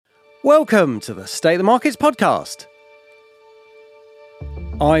Welcome to the State of the Markets podcast.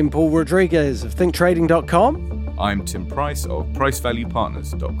 I'm Paul Rodriguez of ThinkTrading.com. I'm Tim Price of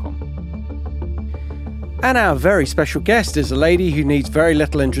PriceValuePartners.com. And our very special guest is a lady who needs very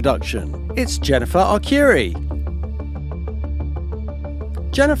little introduction. It's Jennifer Arcuri.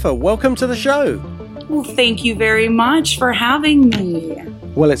 Jennifer, welcome to the show. Well, thank you very much for having me.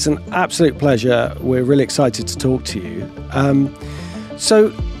 Well, it's an absolute pleasure. We're really excited to talk to you.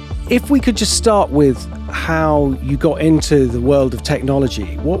 So if we could just start with how you got into the world of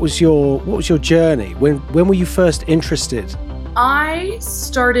technology. What was your journey? When were you first interested? I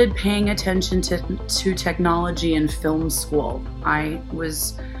started paying attention to technology in film school. I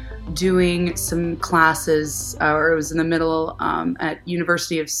was doing some classes, or it was in the middle at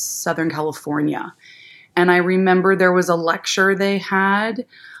University of Southern California. And I remember there was a lecture they had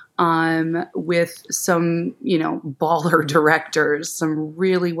with some, baller directors, some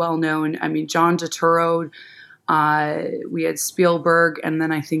really well-known, John Turturro, we had Spielberg, and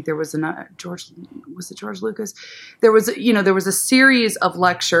then I think there was George Lucas? There was a series of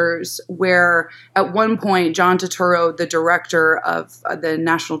lectures where at one point, John Turturro, the director of the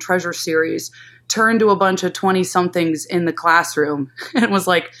National Treasure series, turned to a bunch of 20-somethings in the classroom and was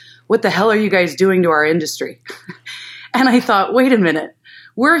like, "What the hell are you guys doing to our industry?" And I thought, wait a minute.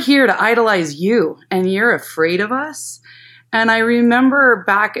 We're here to idolize you, and you're afraid of us? And I remember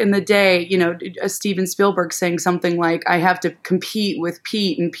back in the day, Steven Spielberg saying something like, I have to compete with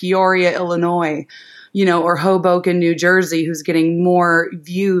Pete in Peoria, Illinois, or Hoboken, New Jersey, who's getting more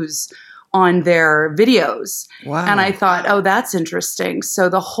views on their videos. Wow. And I thought, oh, that's interesting. So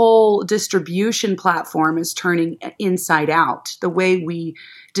the whole distribution platform is turning inside out. The way we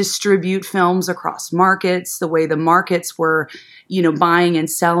distribute films across markets, the way the markets were, buying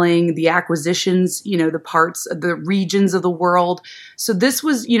and selling, the acquisitions, the parts of the regions of the world. So this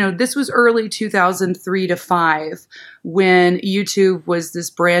was early 2003 to 5 when YouTube was this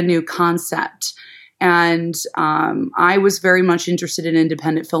brand new concept. And I was very much interested in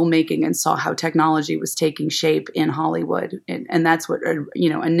independent filmmaking and saw how technology was taking shape in Hollywood. And that's what,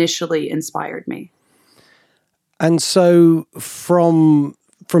 initially inspired me. And so from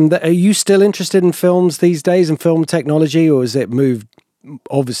are you still interested in films these days and film technology, or has it moved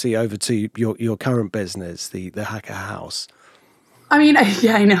obviously over to your current business, the Hacker House? I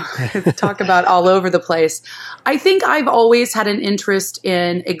know. Talk about all over the place. I think I've always had an interest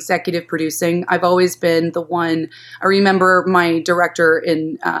in executive producing. I've always been the one. I remember my director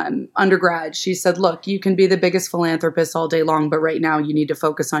in undergrad, she said, look, you can be the biggest philanthropist all day long, but right now you need to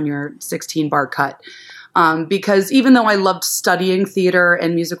focus on your 16-bar cut. Because even though I loved studying theater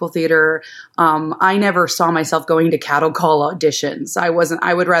and musical theater, I never saw myself going to cattle call auditions.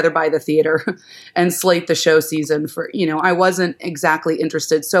 I would rather buy the theater and slate the show season I wasn't exactly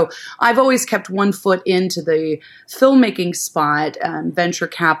interested. So I've always kept one foot into the filmmaking spot, venture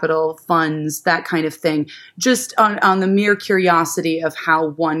capital funds, that kind of thing, just on the mere curiosity of how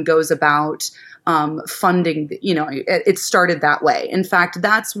one goes about funding, it started that way. In fact,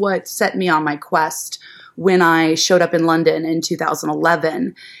 that's what set me on my quest when I showed up in London in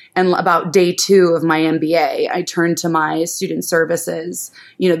 2011. And about day 2 of my MBA, I turned to my student services.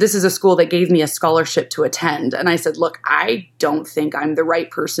 This is a school that gave me a scholarship to attend. And I said, look, I don't think I'm the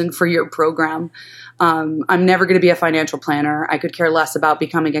right person for your program. I'm never going to be a financial planner. I could care less about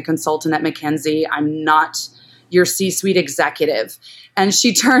becoming a consultant at McKinsey. I'm not your C-suite executive. And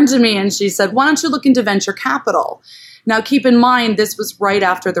she turned to me and she said, why don't you look into venture capital? Now, keep in mind, this was right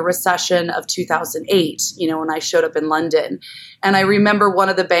after the recession of 2008, when I showed up in London. And I remember one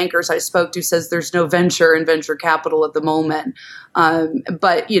of the bankers I spoke to says there's no venture in venture capital at the moment.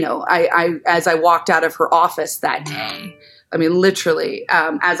 But I as I walked out of her office that day, literally,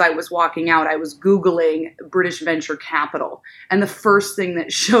 as I was walking out, I was Googling British venture capital. And the first thing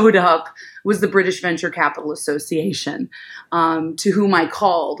that showed up was the British Venture Capital Association, to whom I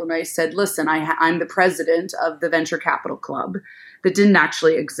called. And I said, listen, I'm the president of the Venture Capital Club that didn't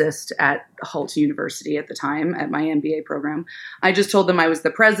actually exist at Hult University at the time, at my MBA program. I just told them I was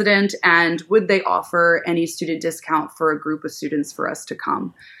the president, and would they offer any student discount for a group of students for us to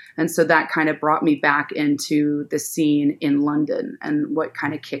come? And so that kind of brought me back into the scene in London and what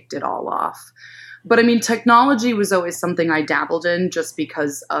kind of kicked it all off. But technology was always something I dabbled in just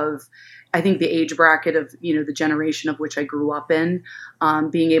because of, I think, the age bracket of, the generation of which I grew up in.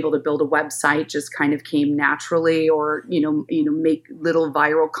 Being able to build a website just kind of came naturally, or, make little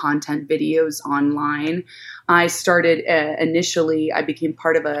viral content videos online. I started initially, I became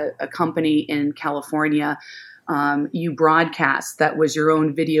part of a company in California, You Broadcast, that was your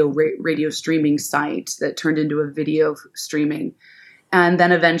own video radio streaming site that turned into a video streaming. And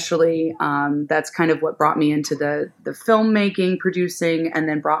then eventually, that's kind of what brought me into the filmmaking, producing, and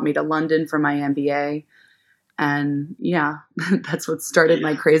then brought me to London for my MBA. And yeah, that's what started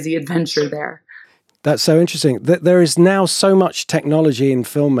my crazy adventure there. That's so interesting. There is now so much technology in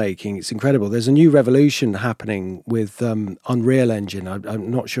filmmaking. It's incredible. There's a new revolution happening with Unreal Engine.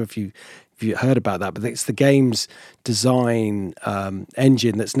 I'm not sure if you heard about that, but it's the games design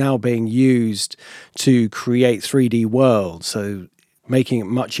engine that's now being used to create 3D worlds. So making it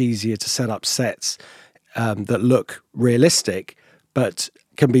much easier to set up sets that look realistic, but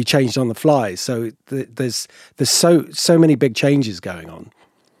can be changed on the fly. So there's so many big changes going on.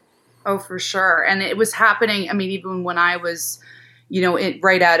 Oh, for sure. And it was happening. I mean, even when I was,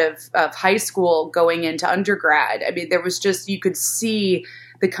 right out of high school going into undergrad, I mean, there was just, you could see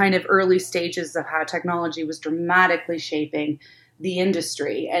the kind of early stages of how technology was dramatically shaping the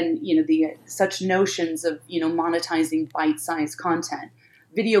industry and, the such notions of, monetizing bite-sized content.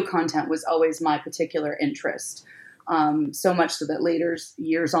 Video content was always my particular interest. So much so that later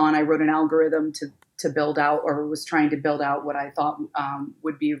years on, I wrote an algorithm to build out, or was trying to build out, what I thought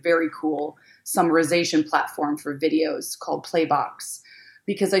would be a very cool summarization platform for videos called Playbox,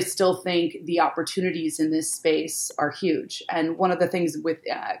 because I still think the opportunities in this space are huge. And one of the things with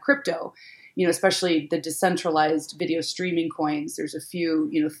crypto, especially the decentralized video streaming coins, there's a few,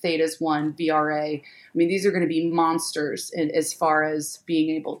 Theta's one, VRA. I mean, these are going to be monsters as far as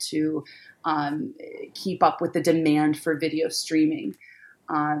being able to keep up with the demand for video streaming.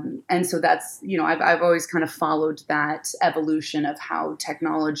 And so that's, I've always kind of followed that evolution of how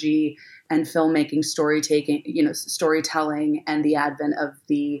technology and filmmaking, storytelling, and the advent of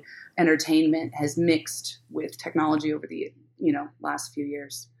the entertainment has mixed with technology over the, last few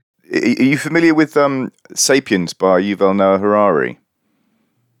years. Are you familiar with Sapiens by Yuval Noah Harari?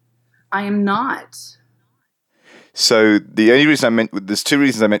 I am not. So the only reason there's two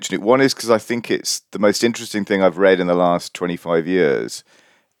reasons I mentioned it. One is because I think it's the most interesting thing I've read in the last 25 years.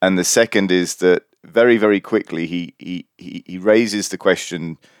 And the second is that very, very quickly he raises the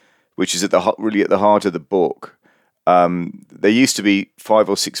question, which is really at the heart of the book. There used to be 5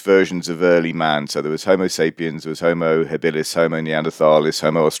 or 6 versions of early man. So there was Homo sapiens, there was Homo habilis, Homo neanderthalis,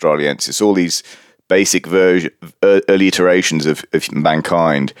 Homo australiensis, all these basic early iterations of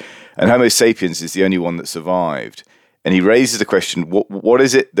mankind. And Homo sapiens is the only one that survived. And he raises the question: what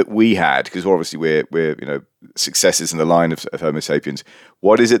is it that we had? Because obviously we're successors in the line of Homo sapiens.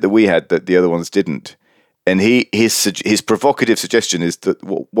 What is it that we had that the other ones didn't? And his provocative suggestion is that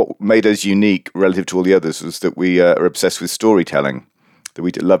what made us unique relative to all the others was that we are obsessed with storytelling, that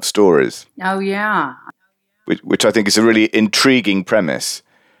we love stories. Oh yeah, which I think is a really intriguing premise.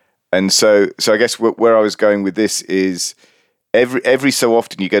 And so I guess where I was going with this is, every so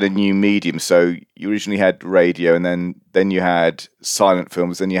often you get a new medium. So you originally had radio, and then you had silent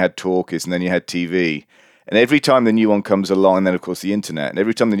films, then you had talkies, and then you had TV. And every time the new one comes along, and then of course the internet, and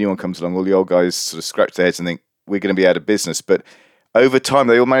every time the new one comes along, all the old guys sort of scratch their heads and think, we're going to be out of business. But over time,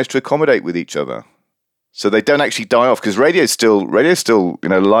 they all manage to accommodate with each other. So they don't actually die off, because radio's still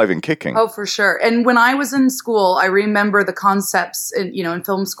alive and kicking. Oh, for sure. And when I was in school, I remember the concepts in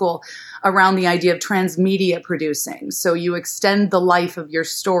film school around the idea of transmedia producing. So you extend the life of your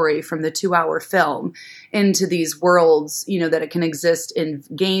story from the 2-hour film into these worlds, that it can exist in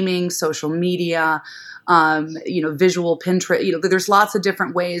gaming, social media, visual Pinterest. There's lots of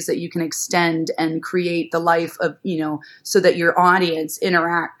different ways that you can extend and create the life of, so that your audience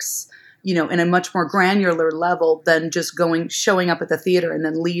interacts in a much more granular level than just showing up at the theater and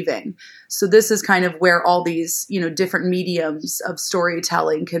then leaving. So this is kind of where all these, different mediums of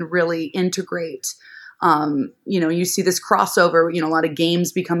storytelling can really integrate. You see this crossover, a lot of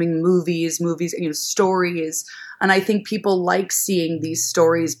games becoming movies, stories. And I think people like seeing these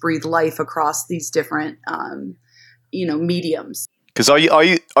stories breathe life across these different, mediums. Because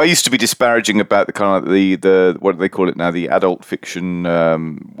I used to be disparaging about the kind of the what do they call it now, the adult fiction.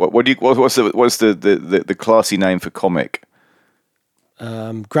 What's the classy name for comic?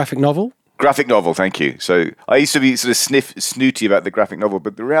 Graphic novel. Graphic novel, thank you. So I used to be sort of snooty about the graphic novel,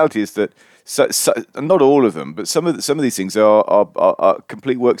 but the reality is that not all of them, but some of these things are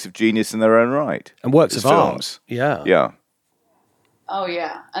complete works of genius in their own right, and works of films. Art. Yeah. Oh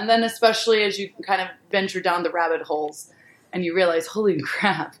yeah, and then especially as you kind of venture down the rabbit holes. And you realize, holy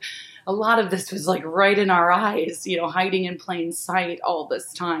crap, a lot of this was like right in our eyes, hiding in plain sight all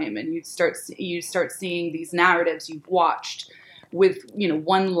this time. And you start seeing these narratives you've watched with,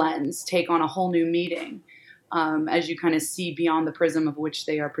 one lens take on a whole new meaning as you kind of see beyond the prism of which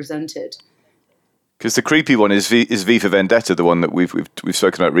they are presented. Because the creepy one is V for Vendetta, the one that we've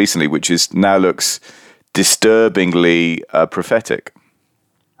spoken about recently, which now looks disturbingly prophetic.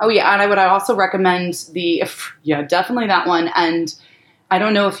 Oh yeah, and I would also recommend definitely that one. And I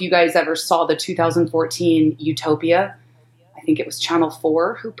don't know if you guys ever saw the 2014 Utopia. I think it was Channel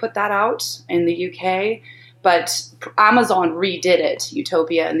 4 who put that out in the UK, but Amazon redid it,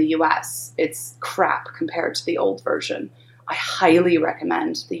 Utopia, in the US. It's crap compared to the old version. I highly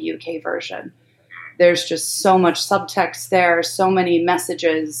recommend the UK version. There's just so much subtext there, so many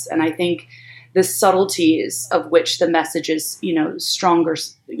messages, and I think the subtleties of which the message is, stronger,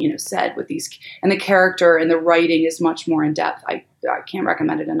 said with these, and the character and the writing is much more in depth. I can't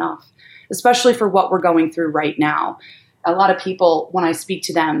recommend it enough, especially for what we're going through right now. A lot of people, when I speak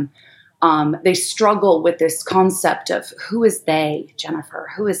to them, they struggle with this concept of who is they, Jennifer,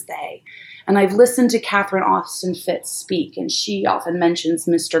 who is they? And I've listened to Catherine Austin Fitts speak, and she often mentions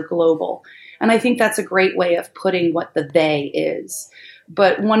Mr. Global. And I think that's a great way of putting what the they is.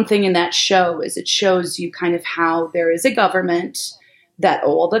 But one thing in that show is it shows you kind of how there is a government that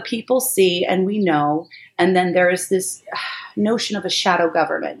all the people see and we know, and then there is this notion of a shadow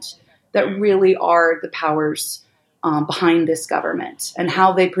government that really are the powers behind this government and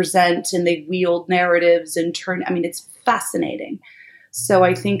how they present and they wield narratives and turn. I mean, it's fascinating. So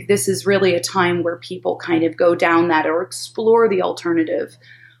I think this is really a time where people kind of go down that or explore the alternative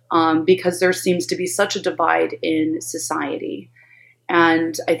because there seems to be such a divide in society.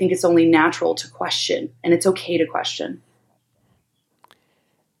 And I think it's only natural to question, and it's okay to question.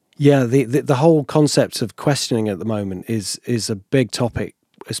 Yeah, the whole concept of questioning at the moment is a big topic,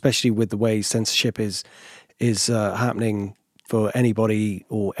 especially with the way censorship is happening for anybody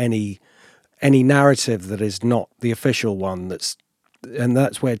or any narrative that is not the official one. That's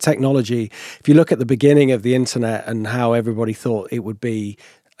where technology. If you look at the beginning of the internet and how everybody thought it would be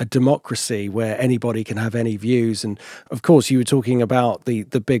a democracy where anybody can have any views, and of course you were talking about the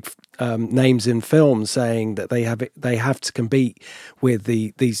big names in film saying that they have to compete with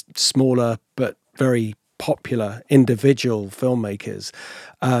these smaller but very popular individual filmmakers,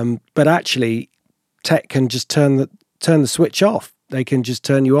 but actually tech can just turn the switch off. They can just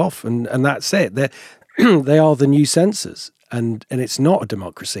turn you off, and that's it. They are the new censors, and it's not a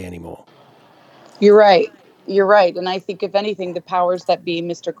democracy anymore. You're right. You're right. And I think, if anything, the powers that be,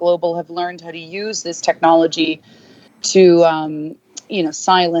 Mr. Global, have learned how to use this technology to,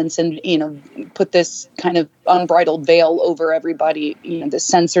 silence and, put this kind of unbridled veil over everybody, the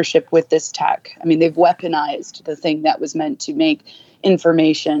censorship with this tech. I mean, they've weaponized the thing that was meant to make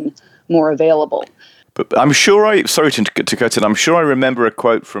information more available. But I'm sure sorry to cut in, I'm sure I remember a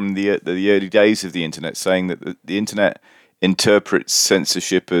quote from the early days of the internet saying that the internet interprets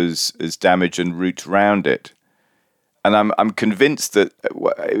censorship as damage and roots around it. And I'm convinced that it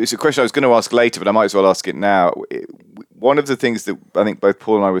was a question I was going to ask later, but I might as well ask it now. One of the things that I think both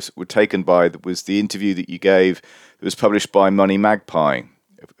Paul and I were taken by was the interview that you gave that was published by Money Magpie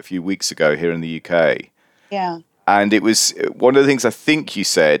a few weeks ago here in the UK. Yeah. And it was one of the things I think you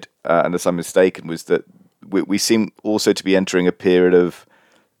said, unless I'm mistaken, was that we seem also to be entering a period of,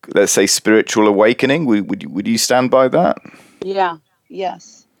 let's say, spiritual awakening. Would you stand by that? Yeah.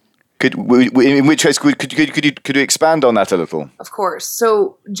 Yes. In which case, could you expand on that a little? Of course.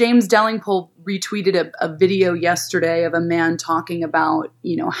 So James Dellingpole retweeted a video yesterday of a man talking about,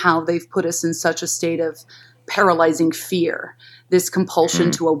 how they've put us in such a state of paralyzing fear, this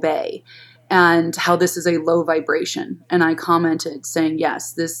compulsion to obey, and how this is a low vibration. And I commented saying,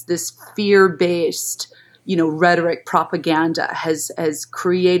 yes, this fear-based, rhetoric propaganda has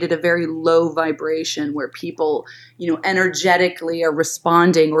created a very low vibration where people, energetically are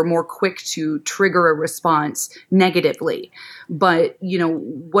responding or more quick to trigger a response negatively. But,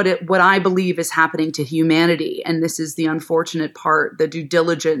 what I believe is happening to humanity, and this is the unfortunate part, the due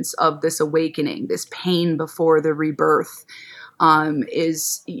diligence of this awakening, this pain before the rebirth,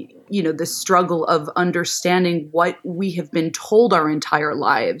 is, the struggle of understanding what we have been told our entire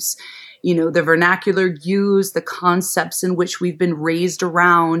lives. The vernacular used, the concepts in which we've been raised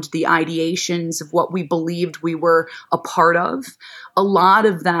around, the ideations of what we believed we were a part of. A lot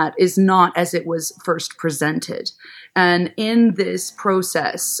of that is not as it was first presented. And in this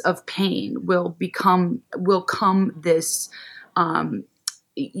process of pain will come this,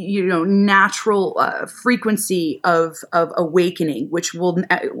 natural frequency of awakening,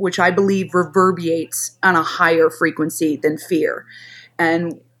 which I believe reverberates on a higher frequency than fear.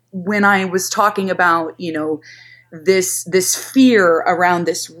 And when I was talking about, this fear around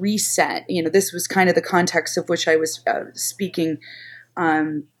this reset, this was kind of the context of which I was speaking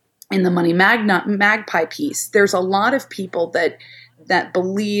in the Money Magpie piece. There's a lot of people that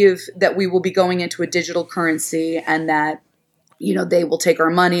believe that we will be going into a digital currency and that, they will take our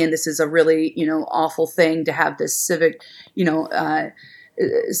money, and this is a really, awful thing to have this civic,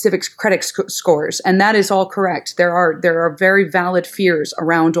 civic credit scores, and that is all correct. There are very valid fears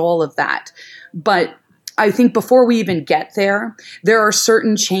around all of that, but I think before we even get there, there are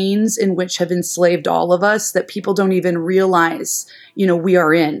certain chains in which have enslaved all of us that people don't even realize, we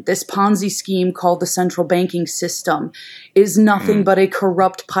are in. This Ponzi scheme called the central banking system is nothing but a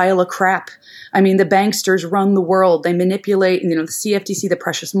corrupt pile of crap. I mean, the banksters run the world. They manipulate, the CFTC, the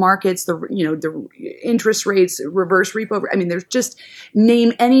precious markets, the interest rates, reverse repo. I mean, there's just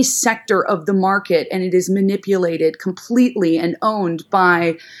name any sector of the market and it is manipulated completely and owned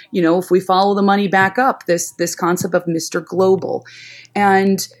by, if we follow the money back up, this concept of Mr. Global.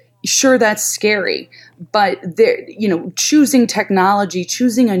 And sure, that's scary, but choosing technology,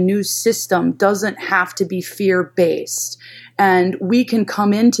 choosing a new system doesn't have to be fear-based. And we can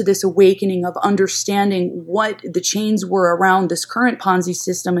come into this awakening of understanding what the chains were around this current Ponzi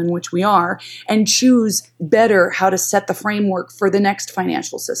system in which we are and choose better how to set the framework for the next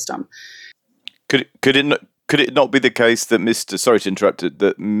financial system. Could it not be the case that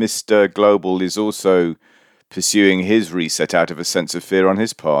Mr. Global is also pursuing his reset out of a sense of fear on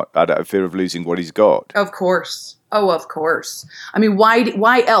his part, out of fear of losing what he's got? Of course. Oh, of course. I mean,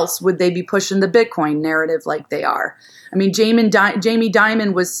 why else would they be pushing the Bitcoin narrative like they are? I mean, Jamie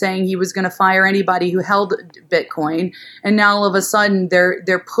Dimon was saying he was going to fire anybody who held Bitcoin, and now all of a sudden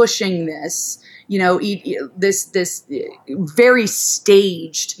they're pushing this, this very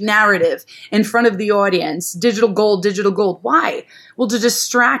staged narrative in front of the audience. Digital gold. Why? Well, to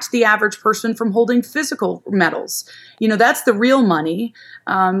distract the average person from holding physical metals. That's the real money.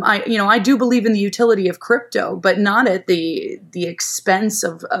 I do believe in the utility of crypto, but not at the expense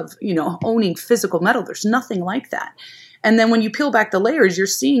of owning physical metal. There's nothing like that. And then when you peel back the layers, you're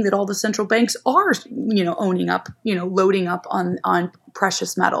seeing that all the central banks are, owning up, loading up on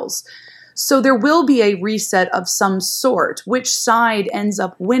precious metals. So there will be a reset of some sort. Which side ends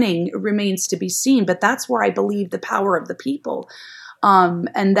up winning remains to be seen. But that's where I believe the power of the people.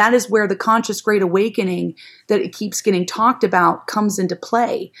 And that is where the conscious great awakening that it keeps getting talked about comes into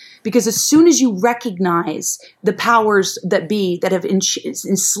play. Because as soon as you recognize the powers that be that have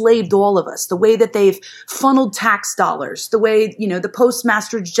enslaved all of us, the way that they've funneled tax dollars, the way, the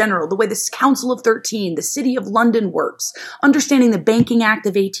Postmasters General, the way this Council of 13, the City of London works, understanding the Banking Act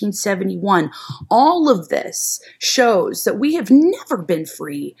of 1871, all of this shows that we have never been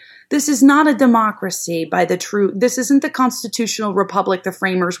free. This is not a democracy by the true, this isn't the constitutional republic the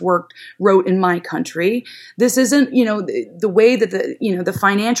framers wrote in my country. This isn't, the way that the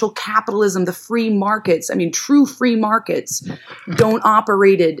financial capitalism, the free markets, true free markets don't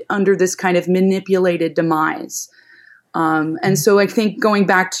operate under this kind of manipulated demise. And so I think going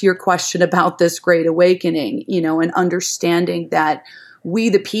back to your question about this great awakening, and understanding that we,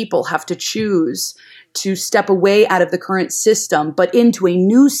 the people, have to choose to step away out of the current system, but into a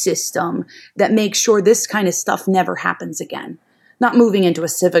new system that makes sure this kind of stuff never happens again. Not moving into a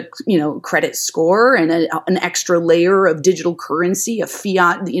civic, credit score and an extra layer of digital currency, a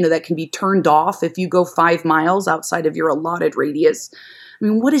fiat, that can be turned off if you go 5 miles outside of your allotted radius.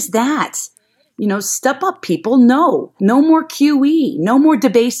 What is that? Step up, people. No more QE, no more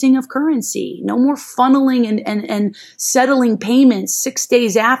debasing of currency, no more funneling and settling payments 6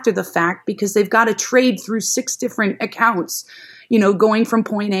 days after the fact because they've got to trade through 6 different accounts, going from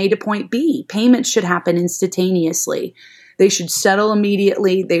point A to point B. Payments should happen instantaneously. They should settle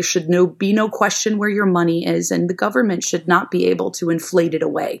immediately. There should be no question where your money is, and the government should not be able to inflate it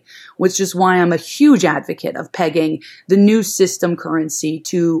away, which is why I'm a huge advocate of pegging the new system currency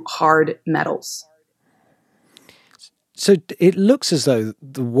to hard metals. So it looks as though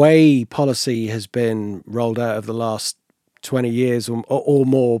the way policy has been rolled out over the last 20 years or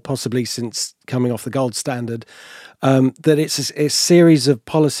more, possibly since coming off the gold standard, that it's a series of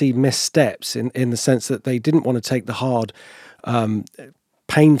policy missteps in the sense that they didn't want to take the hard,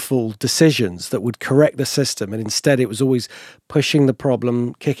 painful decisions that would correct the system. And instead, it was always pushing the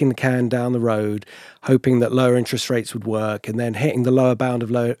problem, kicking the can down the road, hoping that lower interest rates would work, and then hitting the lower bound of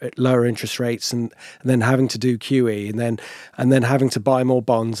lower interest rates, and then having to do QE, and then having to buy more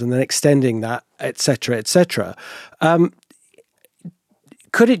bonds, and then extending that, et cetera, et cetera.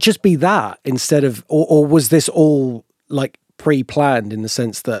 Could it just be that instead of, or was this all like pre-planned in the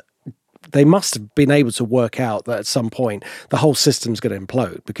sense that they must have been able to work out that at some point the whole system's going to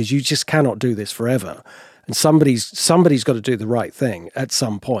implode because you just cannot do this forever, and somebody's got to do the right thing at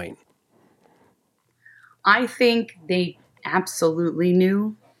some point? I think they absolutely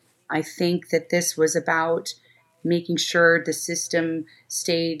knew. I think that this was about making sure the system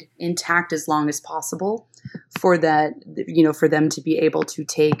stayed intact as long as possible for that, for them to be able to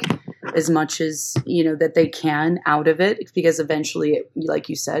take as much as, that they can out of it, because eventually, like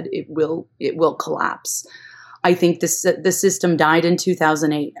you said, it will collapse. I think the system died in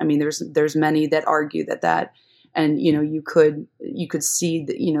 2008. I mean, there's many that argue that, and you could see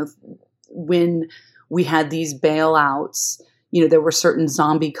that, when we had these bailouts, there were certain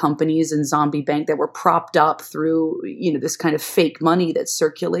zombie companies and zombie bank that were propped up through, this kind of fake money that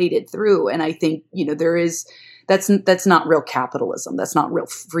circulated through. And I think, that's not real capitalism. That's not real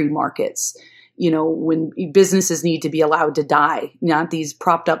free markets. When businesses need to be allowed to die, not these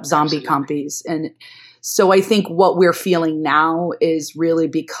propped up zombie companies. And so I think what we're feeling now is really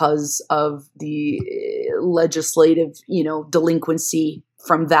because of the legislative, delinquency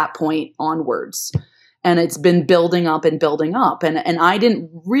from that point onwards. And it's been building up and building up. And I didn't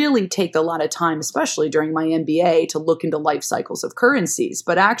really take a lot of time, especially during my MBA, to look into life cycles of currencies.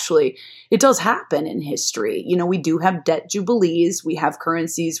 But actually, it does happen in history. We do have debt jubilees. We have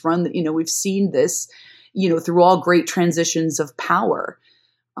currencies run, we've seen this, through all great transitions of power.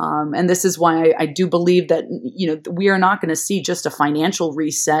 And this is why I do believe that, we are not going to see just a financial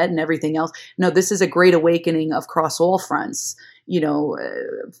reset and everything else. No, this is a great awakening across all fronts.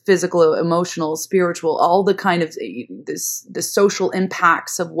 Physical, emotional, spiritual, all the kind of the social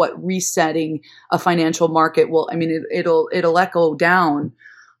impacts of what resetting a financial market will. I mean, it'll echo down,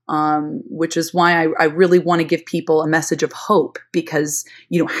 which is why I really want to give people a message of hope, because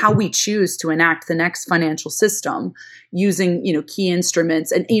how we choose to enact the next financial system using key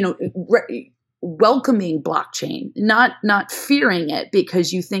instruments and welcoming blockchain, not fearing it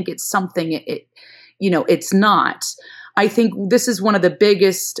because you think it's something it's not. I think this is one of the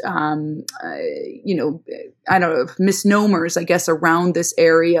biggest, misnomers, I guess, around this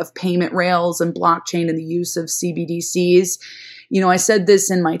area of payment rails and blockchain and the use of CBDCs. I said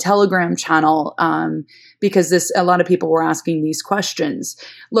this in my Telegram channel because a lot of people were asking these questions.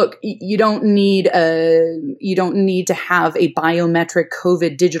 Look, you don't need to have a biometric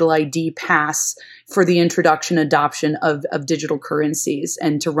COVID digital ID pass for the adoption of digital currencies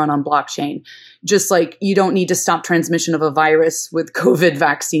and to run on blockchain. Just like you don't need to stop transmission of a virus with COVID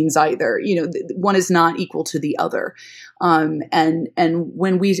vaccines either. One is not equal to the other. And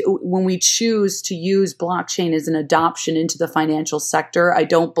when we choose to use blockchain as an adoption into the financial sector, I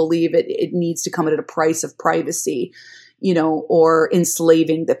don't believe it needs to come at a price of privacy, or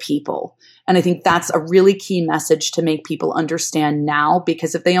enslaving the people. And I think that's a really key message to make people understand now,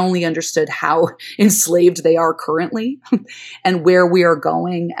 because if they only understood how enslaved they are currently and where we are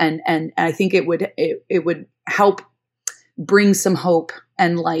going, and I think it would help bring some hope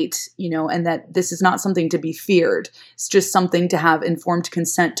and light, and that this is not something to be feared. It's just something to have informed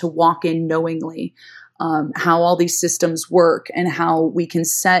consent to walk in knowingly, how all these systems work and how we can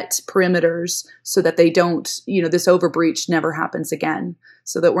set perimeters so that they don't, this overbreach never happens again,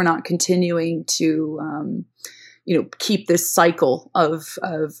 so that we're not continuing to, keep this cycle of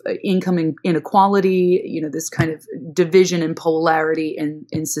income inequality, this kind of division and polarity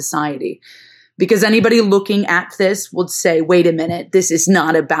in society. Because anybody looking at this would say, wait a minute, this is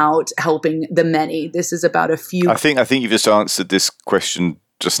not about helping the many. This is about a few. I think you've just answered this question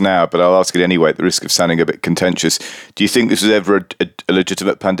just now, but I'll ask it anyway at the risk of sounding a bit contentious. Do you think this was ever a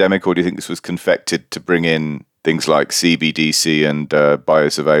legitimate pandemic, or do you think this was confected to bring in things like CBDC and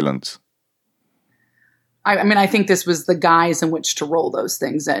biosurveillance? I think this was the guise in which to roll those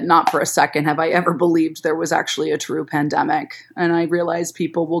things in. Not for a second have I ever believed there was actually a true pandemic. And I realize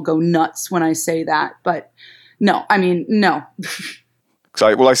people will go nuts when I say that, but no. I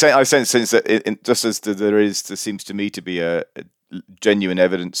sense that just as there seems to me to be a genuine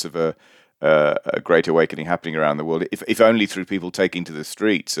evidence of a great awakening happening around the world, if only through people taking to the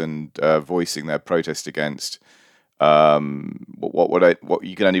streets and voicing their protest against what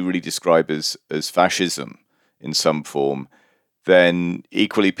you can only really describe as fascism in some form, then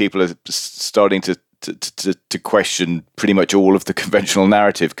equally people are starting to question pretty much all of the conventional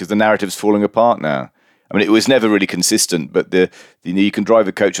narrative, because the narrative's falling apart now. I mean, it was never really consistent, but you can drive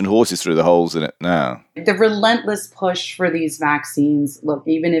a coach and horses through the holes in it now. The relentless push for these vaccines. Look,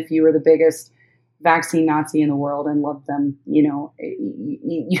 even if you were the biggest vaccine Nazi in the world and loved them, you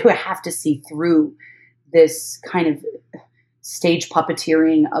have to see through this kind of stage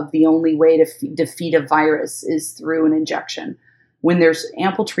puppeteering of the only way to defeat a virus is through an injection. When there's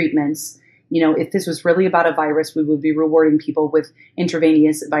ample treatments, if this was really about a virus, we would be rewarding people with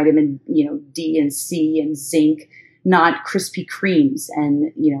intravenous vitamin, D and C and zinc, not Krispy Kremes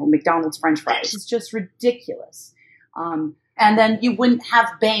and, McDonald's French fries. It's just ridiculous. And then you wouldn't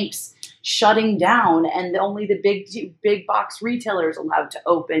have banks shutting down and only the big box retailers allowed to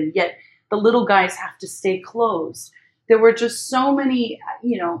open, yet the little guys have to stay closed. There were just so many,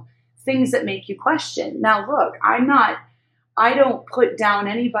 things that make you question. Now, look, I don't put down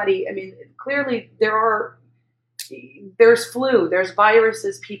anybody. I mean, clearly there's flu, there's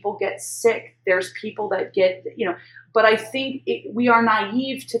viruses, people get sick, there's people that get, but I think we are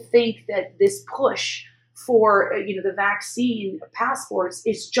naive to think that this push for, the vaccine passports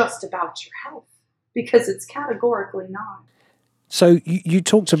is just about your health, because it's categorically not. So you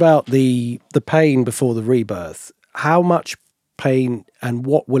talked about the pain before the rebirth. How much pain and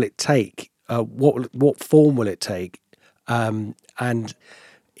what will it take? What form will it take? And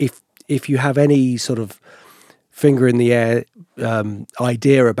if you have any sort of finger in the air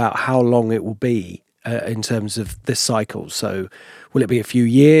idea about how long it will be in terms of this cycle. So will it be a few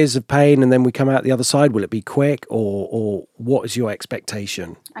years of pain and then we come out the other side? Will it be quick, or what is your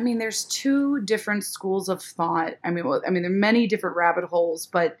expectation? I mean, there's two different schools of thought. I mean, there are many different rabbit holes,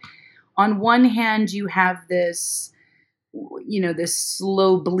 but on one hand, you have this, this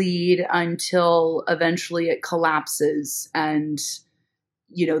slow bleed until eventually it collapses and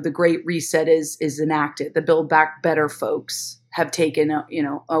the Great Reset is enacted. The Build Back Better folks have taken,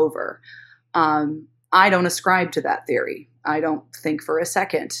 over. I don't ascribe to that theory. I don't think for a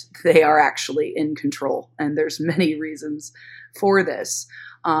second they are actually in control. And there's many reasons for this.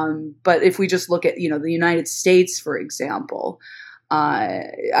 But if we just look at, the United States, for example,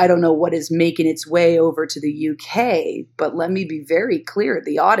 I don't know what is making its way over to the UK, but let me be very clear.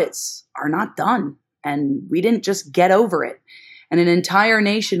 The audits are not done, and we didn't just get over it. And an entire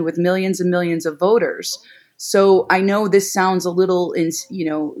nation with millions and millions of voters. So I know this sounds a little,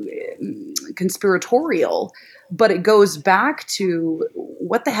 conspiratorial, but it goes back to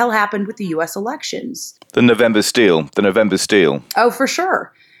what the hell happened with the U.S. elections. The November steal. Oh, for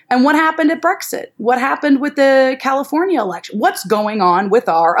sure. And what happened at Brexit? What happened with the California election? What's going on with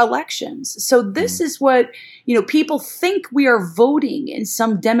our elections? So this is what, people think we are voting in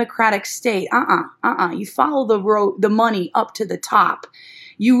some democratic state. You follow the money up to the top.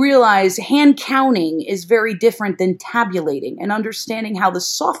 You realize hand counting is very different than tabulating, and understanding how the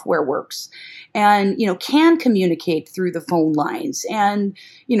software works and, can communicate through the phone lines, and,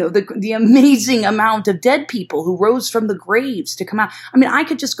 the amazing amount of dead people who rose from the graves to come out. I mean, I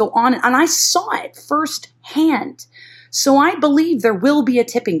could just go on, and I saw it firsthand. So I believe there will be a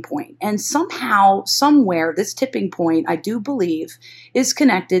tipping point, and somehow, somewhere, this tipping point, I do believe, is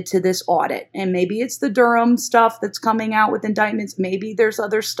connected to this audit. And maybe it's the Durham stuff that's coming out with indictments. Maybe there's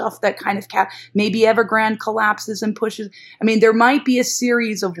other stuff that kind of maybe Evergrande collapses and pushes. I mean, there might be a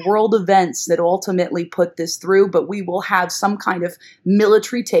series of world events that ultimately put this through, but we will have some kind of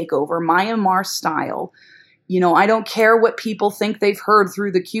military takeover, Myanmar style. I don't care what people think they've heard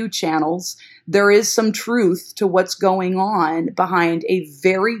through the Q channels. There is some truth to what's going on behind a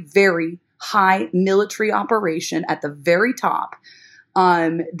very, very high military operation at the very top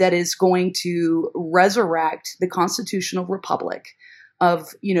that is going to resurrect the constitutional republic of,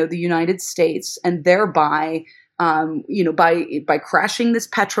 the United States, and thereby, by crashing this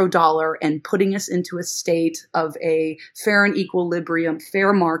petrodollar and putting us into a state of a fair and equilibrium,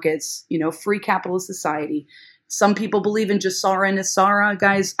 fair markets, free capitalist society. Some people believe in Jassara and Nassara.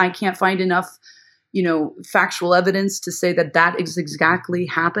 Guys, I can't find enough, factual evidence to say that is exactly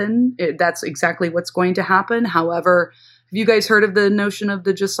happen. That's exactly what's going to happen. However, have you guys heard of the notion of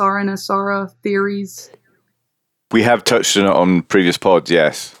the Jassara and Nassara theories? We have touched on it on previous pods,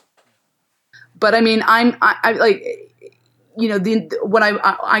 yes. But I mean, I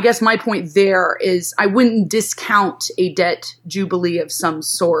guess my point there is I wouldn't discount a debt jubilee of some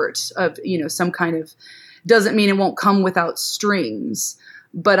sort of, some kind of, doesn't mean it won't come without strings.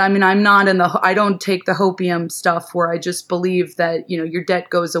 But I mean, I don't take the hopium stuff where I just believe that, your debt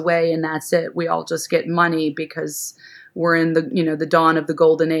goes away and that's it. We all just get money because we're in the dawn of the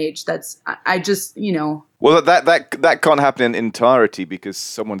golden age. I just. Well, that can't happen in entirety because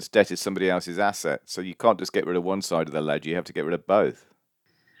someone's debt is somebody else's asset. So you can't just get rid of one side of the ledger. You have to get rid of both.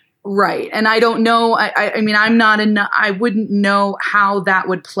 Right. And I don't know. I mean, I wouldn't know how that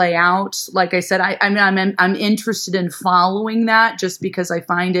would play out. Like I said, I'm interested in following that just because I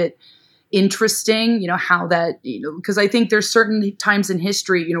find it interesting, how that, because I think there's certain times in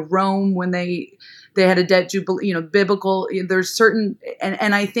history, Rome, when they had a debt jubilee, biblical, there's certain,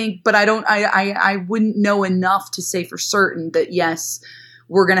 and I think, but I wouldn't know enough to say for certain that yes,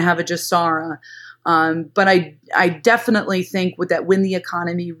 we're going to have a Jassara. But I definitely think that when the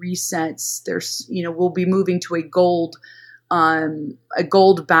economy resets, there's, we'll be moving to a gold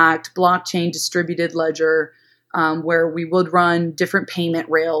backed blockchain distributed ledger, where we would run different payment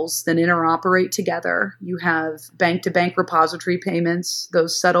rails that interoperate together. You have bank to bank repository payments,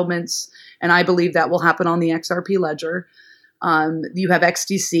 those settlements, and I believe that will happen on the XRP ledger. You have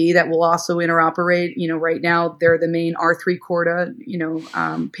XDC that will also interoperate. Right now they're the main R3 Corda,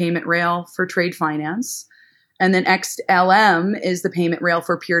 payment rail for trade finance. And then XLM is the payment rail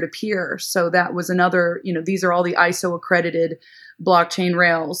for peer-to-peer. So that was another, these are all the ISO accredited blockchain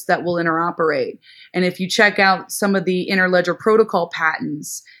rails that will interoperate. And if you check out some of the Interledger Protocol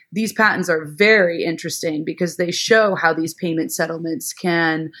patents, these patents are very interesting because they show how these payment settlements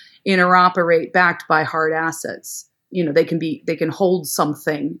can interoperate backed by hard assets. They can hold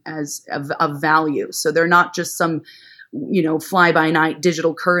something as of value. So they're not just some, fly by night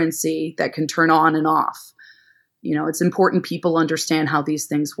digital currency that can turn on and off. It's important people understand how these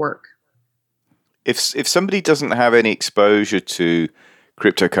things work. If somebody doesn't have any exposure to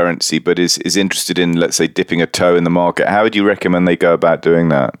cryptocurrency but is interested in, let's say, dipping a toe in the market, how would you recommend they go about doing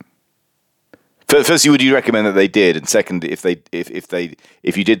that? Firstly, would you recommend that they did? And second, if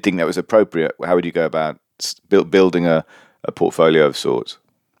you did think that was appropriate, how would you go about building a portfolio of sorts?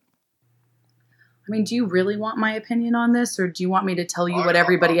 I mean, do you really want my opinion on this, or do you want me to tell you what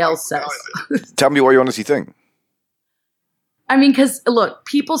everybody else says? Tell me what you honestly think. I mean, because look,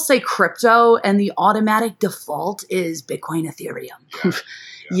 people say crypto and the automatic default is Bitcoin, Ethereum,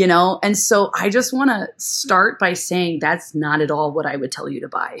 and so I just want to start by saying that's not at all what I would tell you to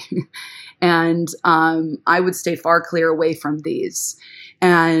buy. And I would stay far clear away from these.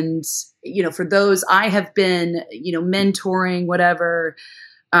 And, for those, I have been, mentoring, whatever,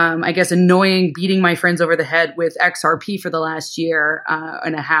 I guess beating my friends over the head with XRP for the last year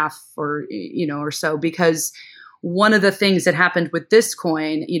and a half or so, because one of the things that happened with this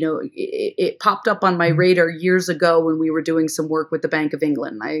coin, it popped up on my radar years ago when we were doing some work with the Bank of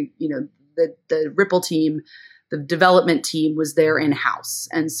England. The Ripple team, the development team was there in-house.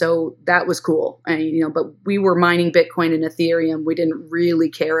 And so that was cool. And, but we were mining Bitcoin and Ethereum. We didn't really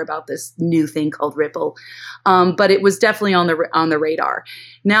care about this new thing called Ripple. But it was definitely on the radar.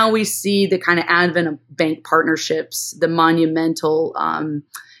 Now we see the kind of advent of bank partnerships, the monumental,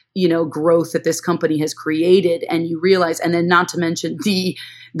 growth that this company has created, and you realize, and then not to mention the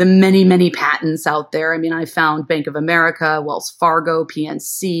many, many patents out there. I mean, I found Bank of America, Wells Fargo,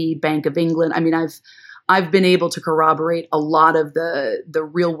 PNC, Bank of England. I mean, I've been able to corroborate a lot of the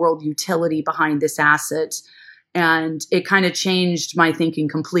real world utility behind this asset. And it kind of changed my thinking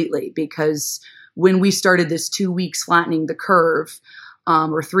completely, because when we started this 2 weeks flattening the curve,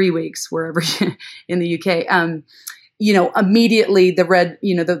 or 3 weeks, wherever in the UK, immediately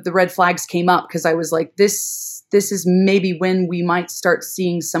the red flags came up, because I was like, this is maybe when we might start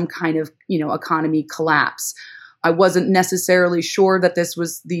seeing some kind of, economy collapse. I wasn't necessarily sure that this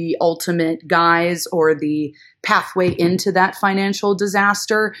was the ultimate guise or the pathway into that financial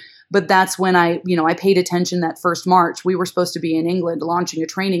disaster. But that's when I paid attention that first March. We were supposed to be in England launching a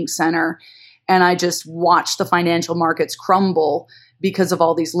training center, and I just watched the financial markets crumble because of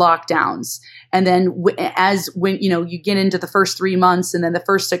all these lockdowns. And then when you get into the first 3 months and then the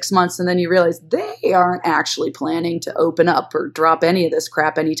first 6 months, and then you realize they aren't actually planning to open up or drop any of this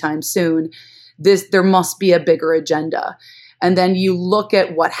crap anytime soon. There must be a bigger agenda. And then you look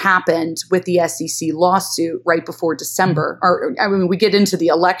at what happened with the SEC lawsuit right before December. We get into the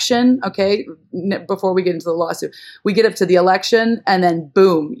election, okay? Before we get into the lawsuit, we get up to the election, and then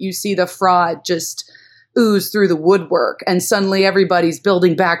boom, you see the fraud just ooze through the woodwork, and suddenly everybody's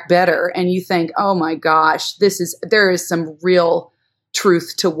building back better. And you think, oh my gosh, there is some real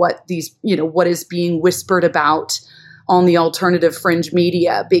truth to what what is being whispered about on the alternative fringe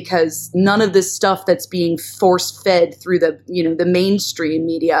media, because none of this stuff that's being force fed through the mainstream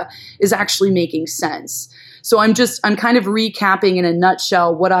media is actually making sense. So I'm kind of recapping in a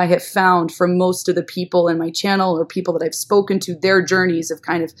nutshell what I have found from most of the people in my channel or people that I've spoken to, their journeys of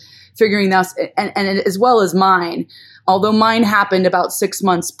kind of figuring this, and as well as mine, although mine happened about 6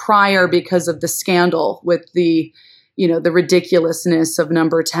 months prior because of the scandal with the ridiculousness of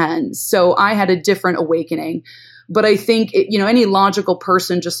number 10. So I had a different awakening. But I think, any logical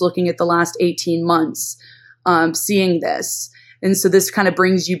person just looking at the last 18 months, seeing this. And so this kind of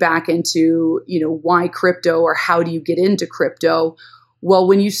brings you back into, why crypto, or how do you get into crypto? Well,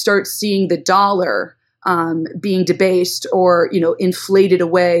 when you start seeing the dollar being debased or, inflated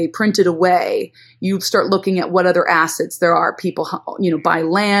away, printed away, you start looking at what other assets there are. People, buy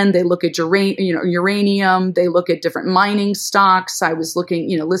land, they look at uranium, they look at different mining stocks. I was looking,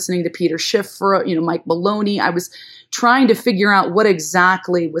 listening to Peter Schiff, Mike Maloney. I was trying to figure out what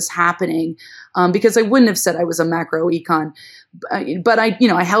exactly was happening, because I wouldn't have said I was a macro econ. But I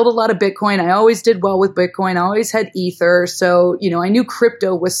held a lot of Bitcoin. I always did well with Bitcoin. I always had Ether. So, I knew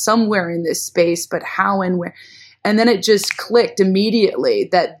crypto was somewhere in this space, but how and where? And then it just clicked immediately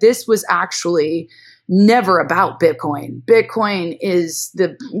that this was actually never about Bitcoin. Bitcoin is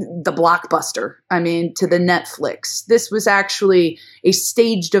the blockbuster. I mean, to the Netflix. This was actually a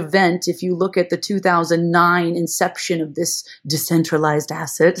staged event. If you look at the 2009 inception of this decentralized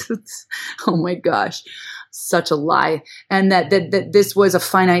asset, oh my gosh, such a lie. And that this was a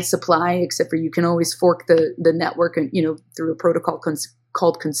finite supply, except for you can always fork the network and, through a protocol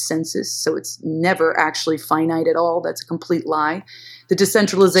called consensus. So it's never actually finite at all. That's a complete lie. The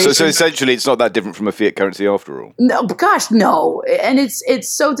decentralization. So essentially, it's not that different from a fiat currency after all. No, gosh, no. And it's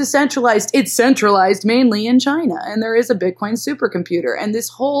so decentralized. It's centralized mainly in China. And there is a Bitcoin supercomputer. And this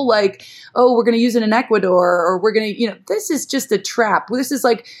whole we're going to use it in Ecuador, or we're going to, this is just a trap. This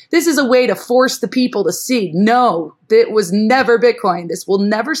is a way to force the people to see. No, it was never Bitcoin. This will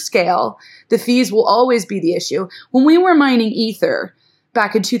never scale. The fees will always be the issue. When we were mining Ether,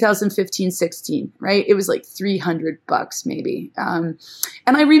 back in 2015-16, right? It was like $300 maybe. And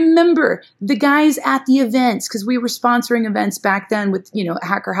I remember the guys at the events, because we were sponsoring events back then with,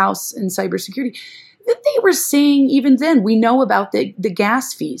 Hacker House and cybersecurity. They were saying even then, we know about the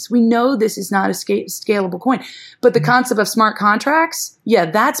gas fees. We know this is not a scalable coin. But the concept of smart contracts, yeah,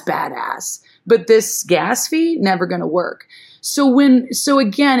 that's badass. But this gas fee, never going to work. So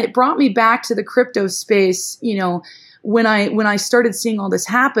again, it brought me back to the crypto space, when I started seeing all this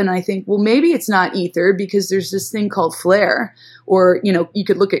happen, I think, well, maybe it's not Ether, because there's this thing called Flare, or, you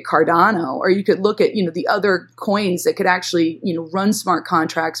could look at Cardano, or you could look at, the other coins that could actually, run smart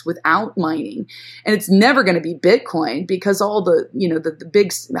contracts without mining. And it's never going to be Bitcoin, because all the, the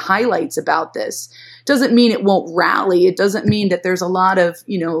big highlights about this doesn't mean it won't rally. It doesn't mean that there's a lot of,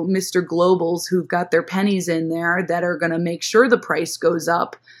 Mr. Globals who've got their pennies in there that are going to make sure the price goes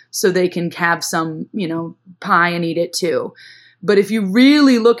up, so they can have some, pie and eat it too. But if you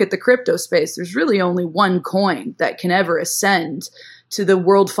really look at the crypto space, there's really only one coin that can ever ascend to the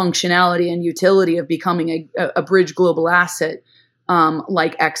world functionality and utility of becoming a bridge global asset,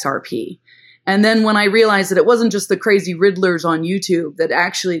 like XRP. And then when I realized that it wasn't just the crazy riddlers on YouTube, that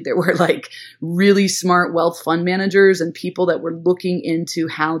actually there were really smart wealth fund managers and people that were looking into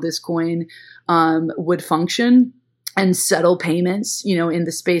how this coin would function and settle payments, in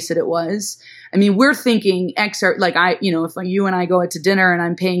the space that it was. I mean, we're thinking XR, if you and I go out to dinner and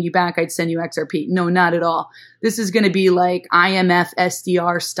I'm paying you back, I'd send you XRP. No, not at all. This is going to be like IMF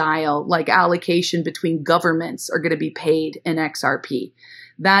SDR style, allocation between governments are going to be paid in XRP.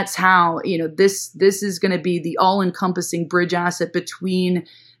 That's how, this is going to be the all-encompassing bridge asset between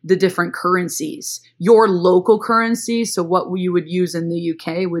the different currencies. Your local currency, so what you would use in the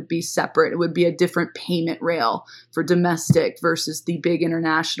UK, would be separate. It would be a different payment rail for domestic versus the big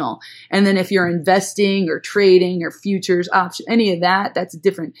international. And then if you're investing or trading or futures, option, any of that, that's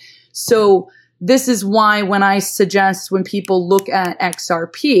different. So this is why when I suggest when people look at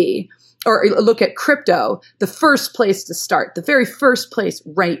XRP or look at crypto, the first place to start, the very first place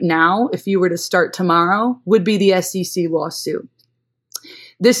right now, if you were to start tomorrow, would be the SEC lawsuit.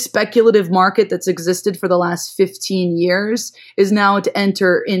 This speculative market that's existed for the last 15 years is now to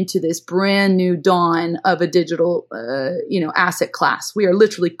enter into this brand new dawn of a digital, asset class. We are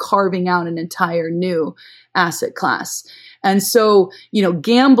literally carving out an entire new asset class. And so,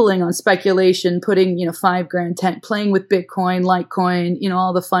 gambling on speculation, putting, $5,000, playing with Bitcoin, Litecoin,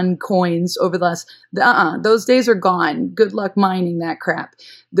 all the fun coins over the last, those days are gone. Good luck mining that crap.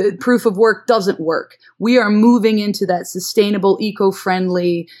 The proof of work doesn't work. We are moving into that sustainable,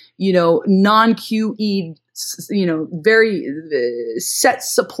 eco-friendly, non-QE, very set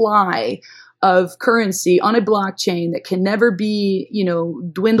supply of currency on a blockchain that can never be,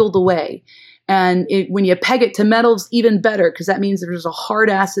 dwindled away. And when you peg it to metals, even better, because that means there's a hard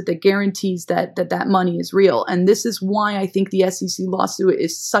asset that guarantees that money is real. And this is why I think the SEC lawsuit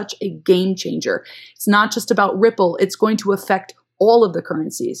is such a game changer. It's not just about Ripple. It's going to affect all of the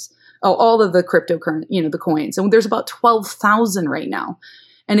currencies, all of the cryptocurrency, the coins. And there's about 12,000 right now.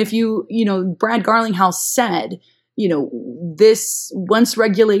 And if Brad Garlinghouse said, this, once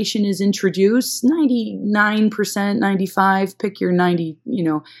regulation is introduced, 99%, 95%, pick your 90,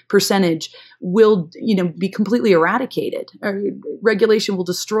 percentage, will, be completely eradicated. Regulation will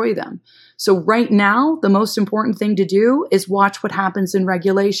destroy them. So right now, the most important thing to do is watch what happens in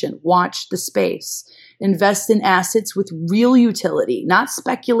regulation. Watch the space. Invest in assets with real utility, not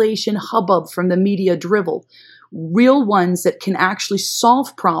speculation hubbub from the media drivel. Real ones that can actually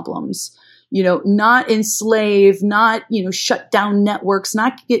solve problems. Not enslave, not, shut down networks,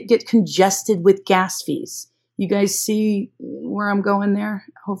 not get congested with gas fees. You guys see where I'm going there?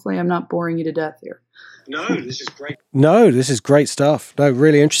 Hopefully I'm not boring you to death here. No, this is great. No, this is great stuff. No,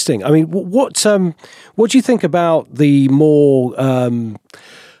 really interesting. I mean, what do you think about the more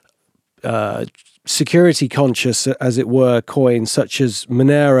security conscious, as it were, coins such as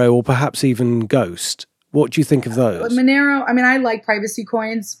Monero or perhaps even Ghost. What do you think of those? Monero, I mean, I like privacy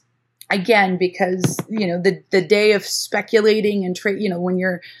coins, again, because, the day of speculating and trade, when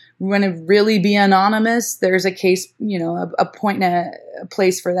you're going to really be anonymous, there's a case, a point and a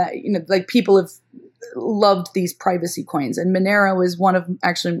place for that. Like, people have loved these privacy coins, and Monero is one of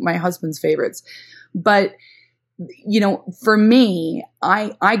actually my husband's favorites. But for me,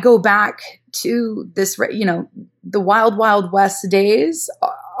 I go back to this, the wild, wild west days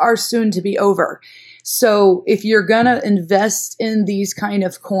are soon to be over. So if you're going to invest in these kind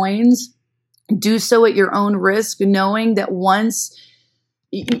of coins, do so at your own risk, knowing that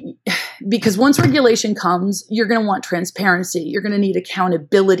because once regulation comes, you're going to want transparency. You're going to need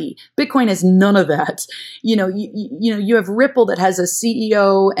accountability. Bitcoin has none of that. You have Ripple that has a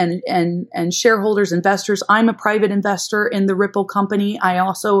CEO and shareholders, investors. I'm a private investor in the Ripple company. I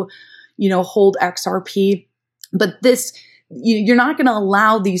also, hold XRP. But you're not going to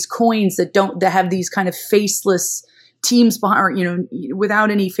allow these coins that have these kind of faceless teams behind, without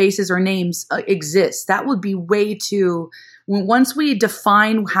any faces or names exist. That would be way too. Once we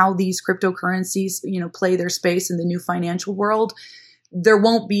define how these cryptocurrencies, play their space in the new financial world, there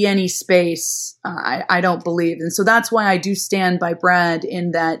won't be any space, I don't believe. And so that's why I do stand by Brad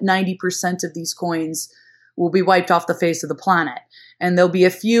in that 90% of these coins will be wiped off the face of the planet. And there'll be a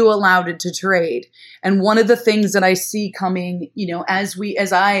few allowed to trade. And one of the things that I see coming,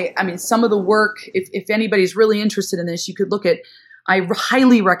 some of the work, if anybody's really interested in this, you could look at, I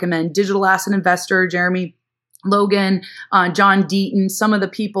highly recommend Digital Asset Investor, Jeremy Logan, John Deaton, some of the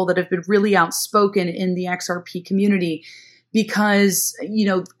people that have been really outspoken in the XRP community, because,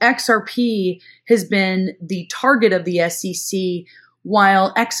 XRP has been the target of the SEC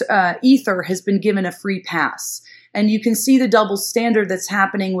while Ether has been given a free pass. And you can see the double standard that's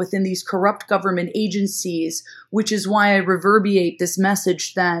happening within these corrupt government agencies, which is why I reverberate this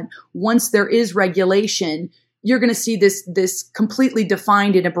message that once there is regulation, you're going to see this completely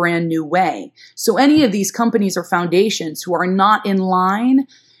defined in a brand new way. So any of these companies or foundations who are not in line,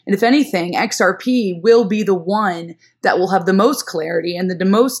 and if anything, XRP will be the one that will have the most clarity and the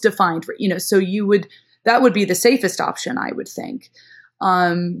most defined, so that would be the safest option, I would think.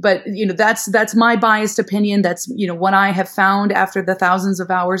 But that's my biased opinion. That's, what I have found after the thousands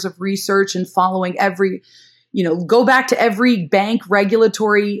of hours of research and following go back to every bank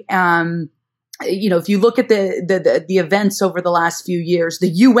regulatory, if you look at the events over the last few years, the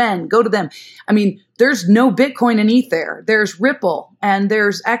UN, go to them. I mean, there's no Bitcoin and ETH there. There's Ripple and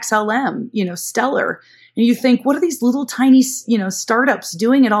there's XLM, Stellar. And you think, what are these little tiny, startups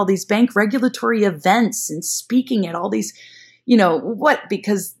doing at all these bank regulatory events and speaking at all these, what?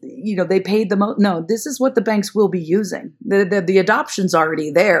 Because, they paid the most. No, this is what the banks will be using. The adoption's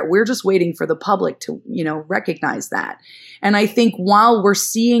already there. We're just waiting for the public to, recognize that. And I think while we're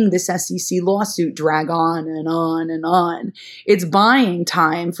seeing this SEC lawsuit drag on and on and on, it's buying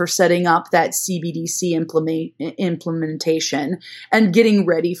time for setting up that CBDC implementation and getting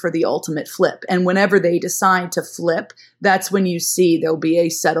ready for the ultimate flip. And whenever they decide to flip, that's when you see there'll be a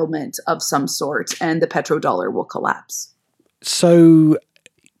settlement of some sort and the petrodollar will collapse. So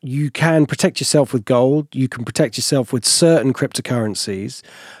you can protect yourself with gold. You can protect yourself with certain cryptocurrencies.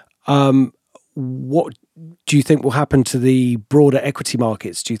 What do you think will happen to the broader equity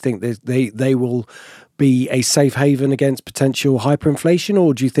markets? Do you think they will be a safe haven against potential hyperinflation,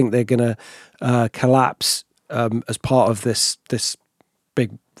 or do you think they're going to collapse as part of this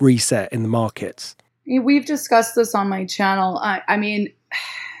big reset in the markets? We've discussed this on my channel. I mean,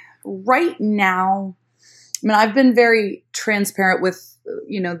 right now, I've been very transparent with,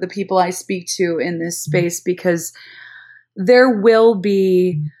 the people I speak to in this space, because there will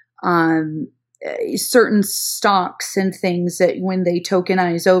be certain stocks and things that when they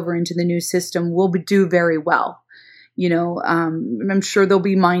tokenize over into the new system will do very well. I'm sure there'll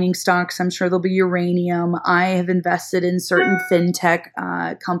be mining stocks. I'm sure there'll be uranium. I have invested in certain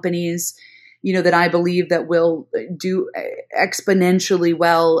fintech companies, that I believe that will do exponentially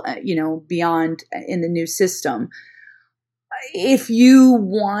well, beyond in the new system. If you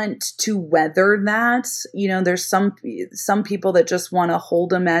want to weather that, there's some people that just want to hold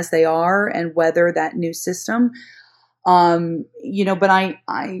them as they are and weather that new system. But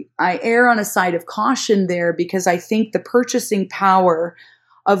I err on a side of caution there, because I think the purchasing power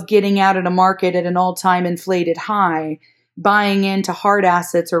of getting out of the market at an all-time inflated high, buying into hard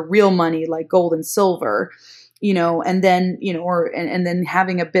assets or real money like gold and silver, and then, and then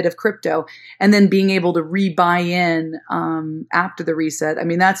having a bit of crypto and then being able to rebuy in after the reset.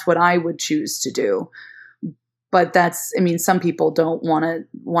 That's what I would choose to do. But that's, I mean, some people don't want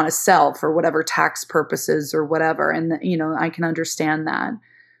to sell for whatever tax purposes or whatever. And, I can understand that.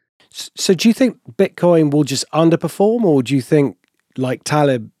 So do you think Bitcoin will just underperform, or do you think, like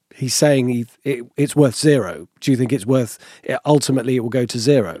Taleb, he's saying it's worth zero? Do you think it's worth, ultimately it will go to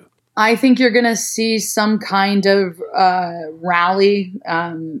zero? I think you're going to see some kind of rally,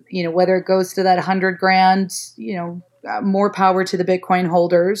 whether it goes to that 100 grand, more power to the Bitcoin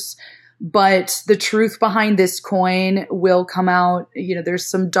holders. But the truth behind this coin will come out. There's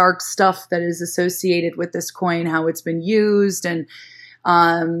some dark stuff that is associated with this coin, how it's been used, and,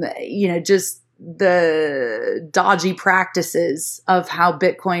 just the dodgy practices of how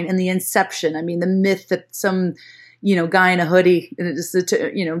Bitcoin and the inception. I mean, the myth that some guy in a hoodie,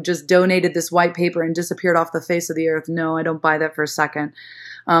 just donated this white paper and disappeared off the face of the earth. No, I don't buy that for a second.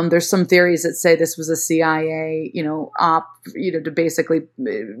 There's some theories that say this was a CIA, op, to basically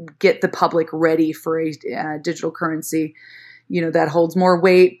get the public ready for a digital currency, that holds more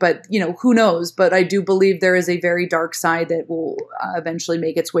weight. But, who knows? But I do believe there is a very dark side that will eventually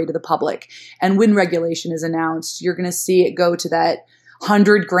make its way to the public. And when regulation is announced, you're going to see it go to that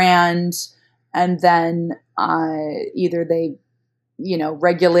 100 grand. And then either they,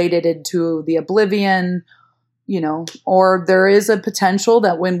 regulate it into the oblivion, or there is a potential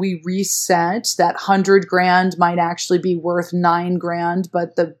that when we reset, that 100 grand might actually be worth 9 grand,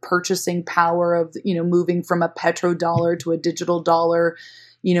 but the purchasing power of, moving from a petrodollar to a digital dollar,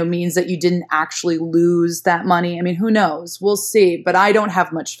 means that you didn't actually lose that money. I mean, who knows? We'll see. But I don't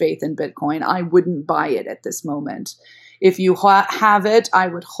have much faith in Bitcoin. I wouldn't buy it at this moment. If you have it, I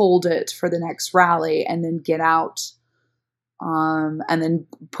would hold it for the next rally and then get out. And then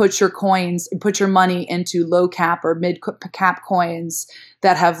put your money into low cap or mid cap coins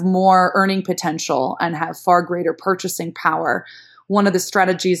that have more earning potential and have far greater purchasing power. One of the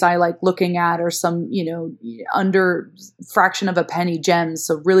strategies I like looking at are some, under fraction of a penny gems.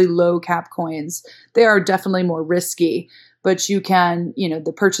 So really low cap coins. They are definitely more risky, but you can,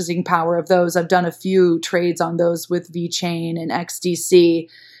 the purchasing power of those. I've done a few trades on those with VeChain and XDC.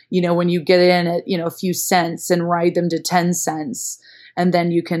 When you get in at, a few cents and ride them to 10 cents, and then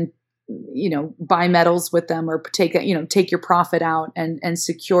you can, buy metals with them or take your profit out and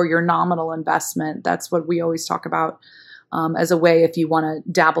secure your nominal investment. That's what we always talk about as a way if you want to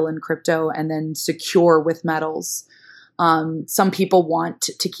dabble in crypto and then secure with metals. Some people want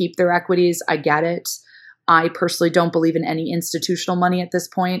to keep their equities. I get it. I personally don't believe in any institutional money at this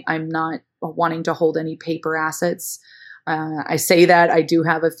point. I'm not wanting to hold any paper assets. I say that I do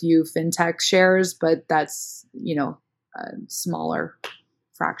have a few fintech shares, but that's, a smaller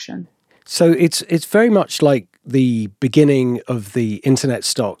fraction. So it's very much like the beginning of the internet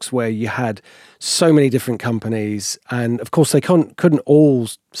stocks, where you had so many different companies, and of course they couldn't all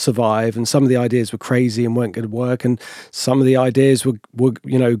survive, and some of the ideas were crazy and weren't going to work, and some of the ideas were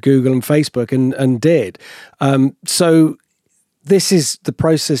Google and Facebook and did. So this is the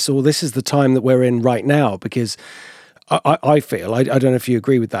process, or this is the time that we're in right now, because I feel, I don't know if you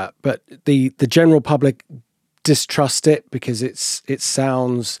agree with that, but the general public distrust it because it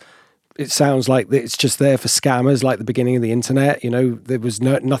sounds like it's just there for scammers, like the beginning of the internet. There was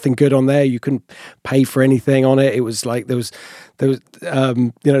nothing good on there. You couldn't pay for anything on it. It was like there was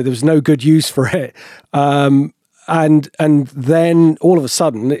no good use for it. And then all of a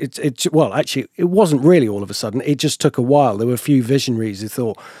sudden, it wasn't really all of a sudden. It just took a while. There were a few visionaries who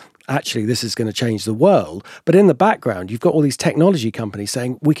thought, actually, this is going to change the world. But in the background, you've got all these technology companies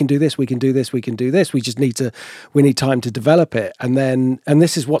saying, we can do this, we can do this, we can do this. We need time to develop it. And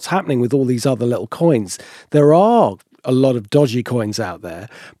this is what's happening with all these other little coins. There are a lot of dodgy coins out there,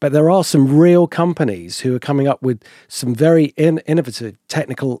 but there are some real companies who are coming up with some very innovative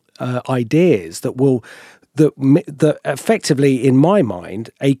technical ideas that effectively, in my mind,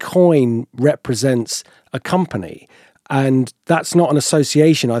 a coin represents a company. And that's not an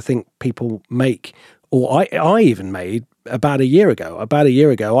association I think people make, or I even made about a year ago. About a year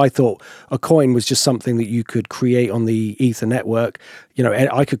ago, I thought a coin was just something that you could create on the Ether network.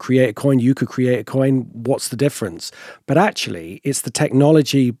 I could create a coin, you could create a coin. What's the difference? But actually, it's the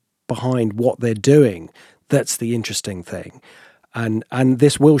technology behind what they're doing that's the interesting thing. And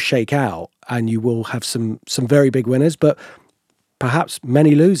this will shake out, and you will have some very big winners, but perhaps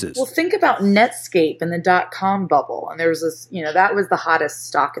many losers. Well, think about Netscape and the .com bubble. And there was this, that was the hottest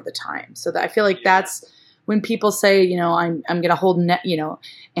stock at the time. So I feel like that's when people say, I'm going to hold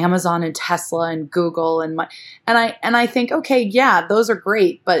Amazon and Tesla and Google and I think, okay, yeah, those are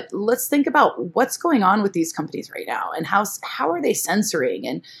great, but let's think about what's going on with these companies right now and how are they censoring,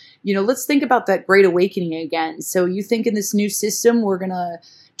 and let's think about that great awakening again. So you think in this new system, we're going to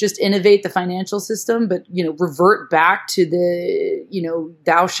just innovate the financial system, but, revert back to the,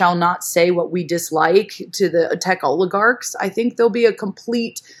 thou shall not say what we dislike to the tech oligarchs. I think there'll be a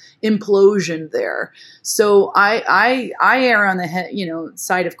complete implosion there. So I err on the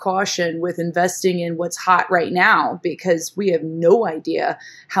side of caution with investing in what's hot right now, because we have no idea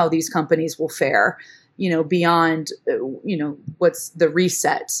how these companies will fare, beyond, what's the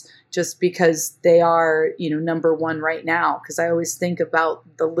resets, just because they are, number one right now. Because I always think about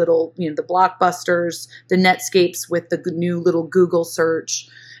the little, the Blockbusters, the Netscapes with the new little Google search.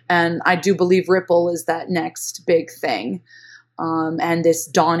 And I do believe Ripple is that next big thing. And this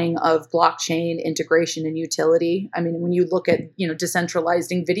dawning of blockchain integration and utility. I mean, when you look at,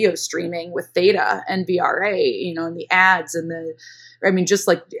 decentralizing video streaming with Theta and VRA, and the ads and just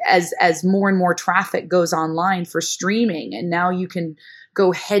like as more and more traffic goes online for streaming, and now you can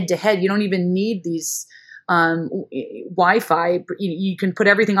go head to head. You don't even need these Wi-Fi. You can put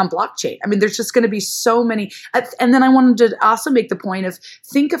everything on blockchain. I mean, there's just going to be so many. And then I wanted to also make the point of,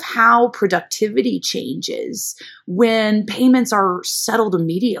 think of how productivity changes when payments are settled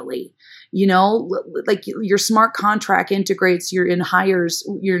immediately. Like your smart contract integrates your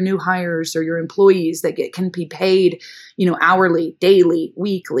new hires or your employees that can be paid, hourly, daily,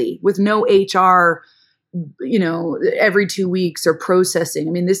 weekly, with no HR, every 2 weeks or processing.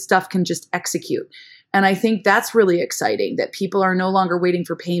 I mean, this stuff can just execute. And I think that's really exciting, that people are no longer waiting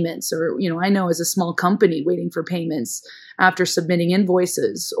for payments, or, I know as a small company waiting for payments after submitting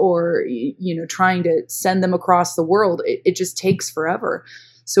invoices or, trying to send them across the world. It just takes forever.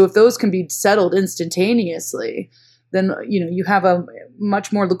 So if those can be settled instantaneously, then, you have a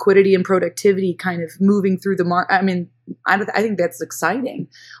much more liquidity and productivity kind of moving through the market. I mean, I think that's exciting.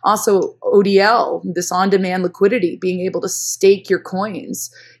 Also, ODL, this on-demand liquidity, being able to stake your coins,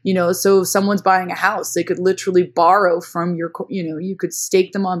 so if someone's buying a house, they could literally borrow from your, you could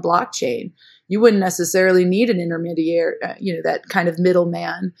stake them on blockchain. You wouldn't necessarily need an intermediary, that kind of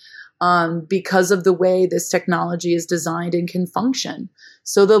middleman, because of the way this technology is designed and can function.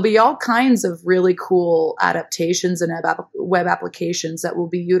 So there'll be all kinds of really cool adaptations and web applications that will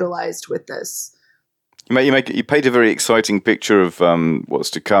be utilized with this. You paint a very exciting picture of what's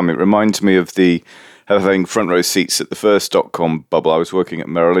to come. It reminds me of having front row seats at the first .com bubble. I was working at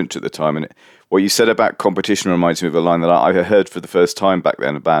Merrill Lynch at the time, and what you said about competition reminds me of a line that I heard for the first time back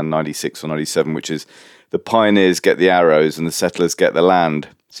then, about 96 or 97, which is, the pioneers get the arrows and the settlers get the land.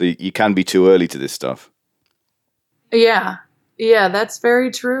 So you can be too early to this stuff. Yeah, that's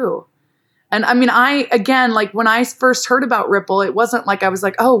very true. And I mean, like when I first heard about Ripple, it wasn't like I was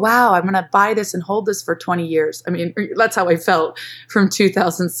like, oh, wow, I'm going to buy this and hold this for 20 years. I mean, that's how I felt from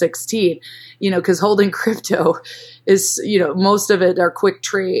 2016, because holding crypto is, most of it are quick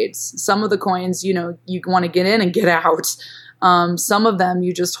trades. Some of the coins, you want to get in and get out. Some of them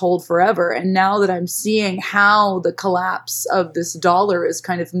you just hold forever. And now that I'm seeing how the collapse of this dollar is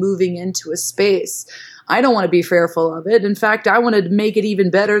kind of moving into a space, I don't want to be fearful of it. In fact, I want to make it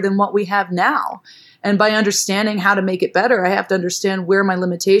even better than what we have now. And by understanding how to make it better, I have to understand where my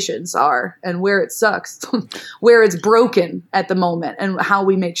limitations are and where it sucks, where it's broken at the moment, and how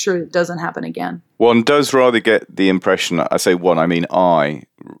we make sure it doesn't happen again. One does rather get the impression, I say one, I mean I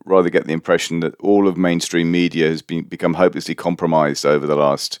rather get the impression that all of mainstream media has become hopelessly compromised over the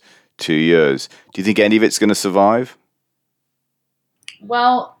last 2 years. Do you think any of it's going to survive?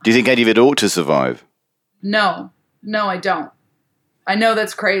 Well, do you think any of it ought to survive? No, I don't. I know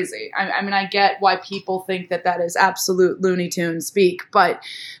that's crazy. I mean, I get why people think that is absolute Looney Tunes speak, but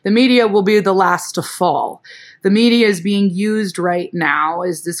the media will be the last to fall. The media is being used right now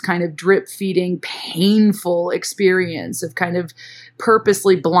as this kind of drip-feeding, painful experience of kind of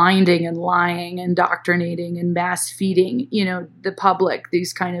purposely blinding and lying, indoctrinating and mass-feeding, the public,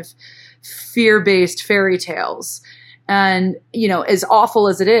 these kind of fear-based fairy tales. And, as awful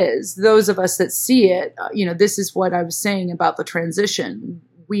as it is, those of us that see it, this is what I was saying about the transition.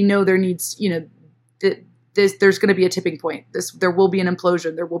 We know there needs, there's going to be a tipping point. There will be an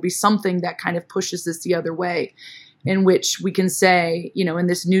implosion. There will be something that kind of pushes this the other way, in which we can say, in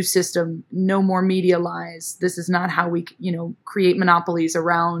this new system, no more media lies. This is not how we, create monopolies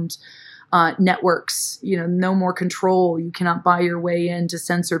around networks. No more control. You cannot buy your way in to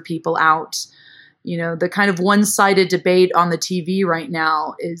censor people out. The kind of one-sided debate on the TV right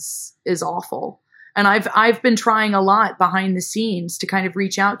now is awful. And I've been trying a lot behind the scenes to kind of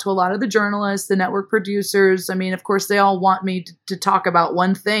reach out to a lot of the journalists, the network producers. I mean, of course, they all want me to talk about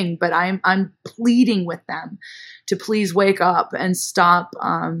one thing, but I'm pleading with them to please wake up and stop,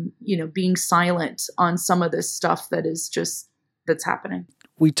 being silent on some of this stuff that's happening.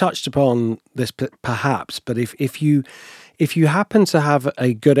 we touched upon this perhaps, but if you happen to have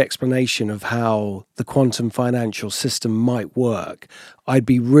a good explanation of how the quantum financial system might work, I'd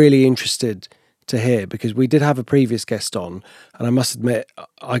be really interested to hear, because we did have a previous guest on, and I must admit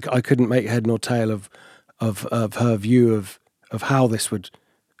I couldn't make head nor tail of her view of how this would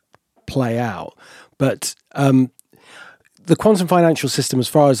play out. But the quantum financial system, as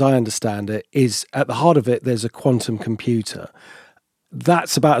far as I understand it, is at the heart of it, there's a quantum computer.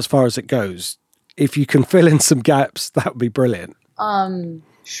 That's about as far as it goes. If you can fill in some gaps, that would be brilliant.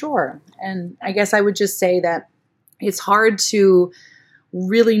 Sure. And I guess I would just say that it's hard to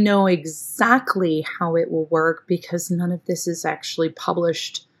really know exactly how it will work, because none of this is actually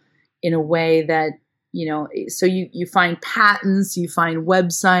published in a way that, so you find patents, you find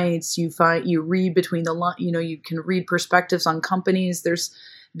websites, you read between the lines, you can read perspectives on companies. There's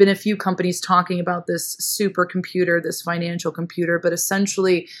been a few companies talking about this supercomputer, this financial computer, but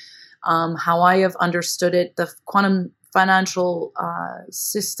essentially how I have understood it, the quantum financial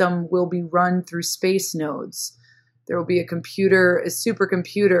system will be run through space nodes. There will be a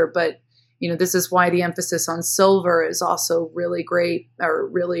supercomputer, but this is why the emphasis on silver is also really great, or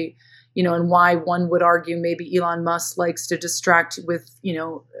really, and why one would argue maybe Elon Musk likes to distract with,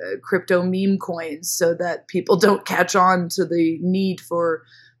 crypto meme coins so that people don't catch on to the need for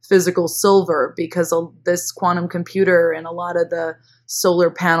physical silver, because this quantum computer and a lot of the solar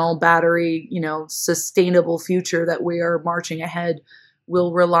panel battery, sustainable future that we are marching ahead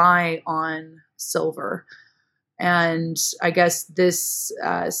will rely on silver. And I guess this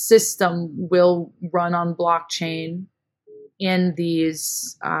system will run on blockchain in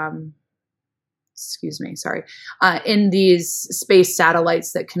these, in these space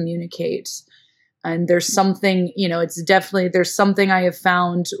satellites that communicate. And there's something, there's something I have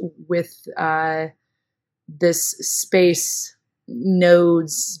found with this space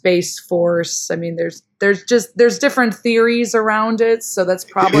nodes, Space Force. I mean, there's different theories around it, so that's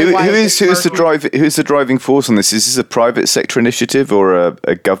probably why. Who's the driving force on this? Is this a private sector initiative or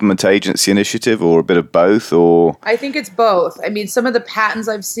a government agency initiative, or a bit of both? Or I think it's both. I mean, some of the patents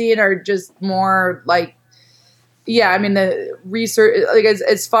I've seen are just more like, the research, like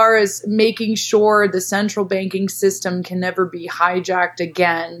as far as making sure the central banking system can never be hijacked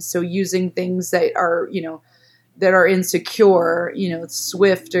again. So using things that are, that are insecure,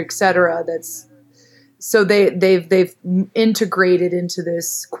 SWIFT, et cetera. So they've integrated into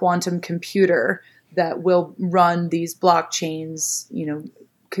this quantum computer that will run these blockchains,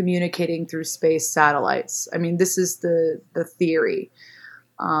 communicating through space satellites. I mean, this is the theory.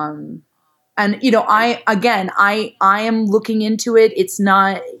 And, I am looking into it. It's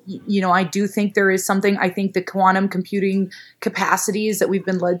not, I do think there is something. I think the quantum computing capacities that we've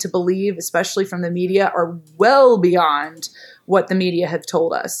been led to believe, especially from the media, are well beyond what the media have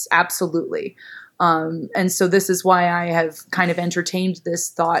told us. Absolutely. And so this is why I have kind of entertained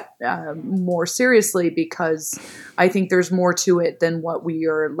this thought more seriously, because I think there's more to it than what we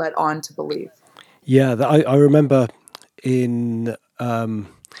are led on to believe. Yeah, I remember in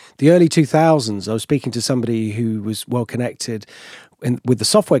the early 2000s, I was speaking to somebody who was well connected with the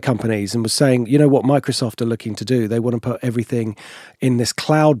software companies and was saying, what Microsoft are looking to do? They want to put everything in this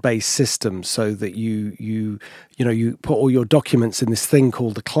cloud-based system so that you put all your documents in this thing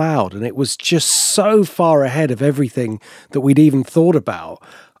called the cloud. And it was just so far ahead of everything that we'd even thought about.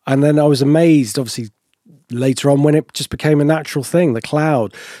 And then I was amazed, obviously, later on when it just became a natural thing, the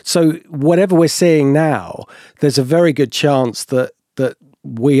cloud. So whatever we're seeing now, there's a very good chance that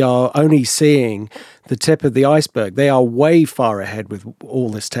we are only seeing the tip of the iceberg. They are way far ahead with all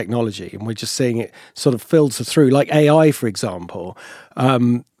this technology, and we're just seeing it sort of filter through. Like AI, for example,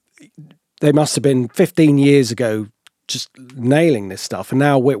 they must have been 15 years ago just nailing this stuff, and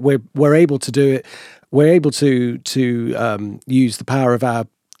now we're able to do it. We're able to use the power of our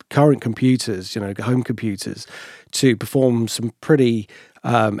current computers, home computers, to perform some pretty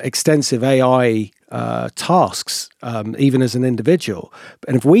extensive AI tasks, even as an individual.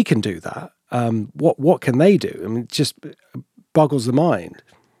 And if we can do that, what can they do? I mean, it just boggles the mind.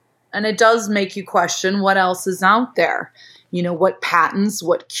 And it does make you question what else is out there. What patents,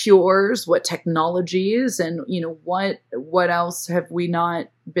 what cures, what technologies, and what else have we not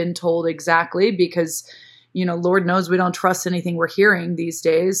been told exactly? Because Lord knows we don't trust anything we're hearing these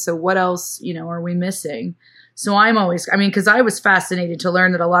days. So what else are we missing? So because I was fascinated to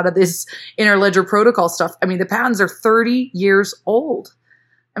learn that a lot of this interledger protocol stuff, the patents are 30 years old.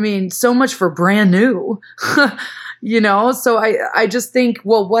 So much for brand new, so I just think,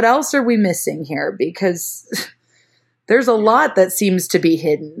 well, what else are we missing here? Because there's a lot that seems to be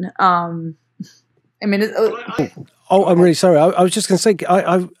hidden. Oh, I'm really sorry. I was just going to say,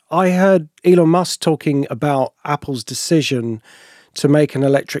 I heard Elon Musk talking about Apple's decision to make an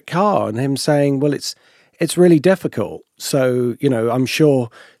electric car, and him saying, "Well, it's really difficult. So I'm sure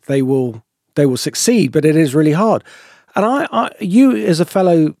they will succeed, but it is really hard." And you as a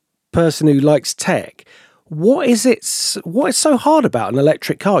fellow person who likes tech, what is so hard about an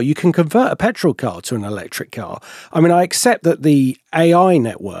electric car? You can convert a petrol car to an electric car. I mean, I accept that the AI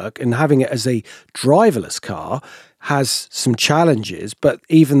network and having it as a driverless car has some challenges, but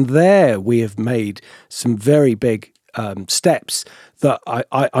even there we have made some very big steps that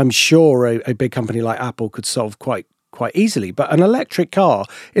I'm sure a big company like Apple could solve quite easily. But an electric car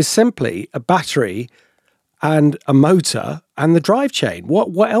is simply a battery and a motor and the drive chain.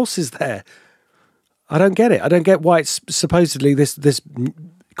 What else is there? I don't get it. I don't get why it's supposedly this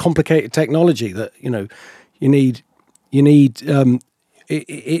complicated technology that you need. You need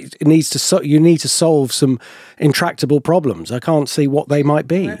to solve some intractable problems. I can't see what they might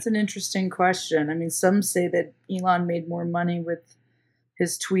be. That's an interesting question. I mean, some say that Elon made more money with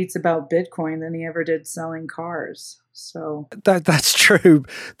his tweets about Bitcoin than he ever did selling cars. So that's true.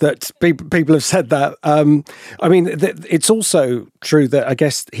 That people have said that. I mean, it's also true that I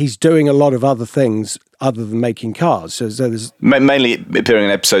guess he's doing a lot of other things other than making cars. So there's mainly appearing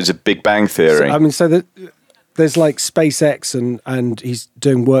in episodes of Big Bang Theory. So, I mean, so there's like SpaceX and he's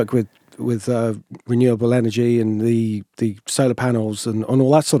doing work with renewable energy and the solar panels and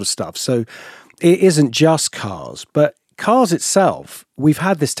all that sort of stuff. So it isn't just cars, but cars itself, we've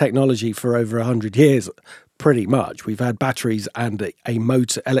had this technology for over 100 years, pretty much. We've had batteries and a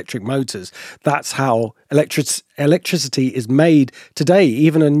motor, electric motors. That's how electricity is made today.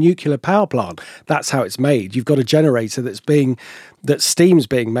 Even a nuclear power plant, that's how it's made. You've got a generator that steam's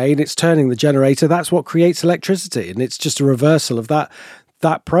being made. It's turning the generator. That's what creates electricity, and it's just a reversal of that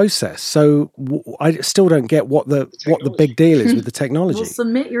process. So I still don't get what the big deal is with the technology. We'll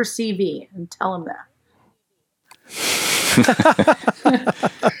submit your CV and tell them that.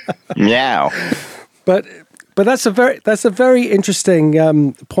 Meow. But that's a very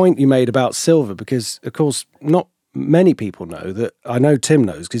interesting point you made about silver, because of course not many people know that. I know Tim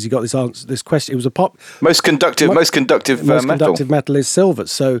knows because he got this question. It was most conductive metal is silver.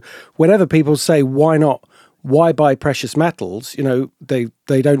 So whenever people say why buy precious metals, they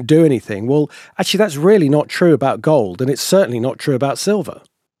don't do anything. Well, actually that's really not true about gold, and it's certainly not true about silver.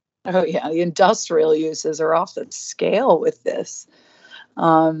 Oh yeah, the industrial uses are off the scale with this.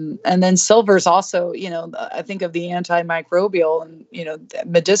 And then silver's also, I think of the antimicrobial and,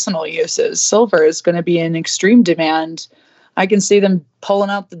 medicinal uses. Silver is going to be in extreme demand. I can see them pulling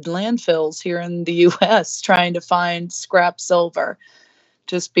out the landfills here in the U.S. trying to find scrap silver,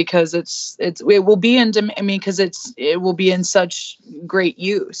 just because it will be in because it will be in such great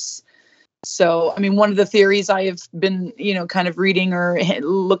use. So, I mean, one of the theories I have been, kind of reading or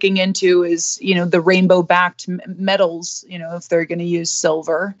looking into is, the rainbow-backed metals, if they're going to use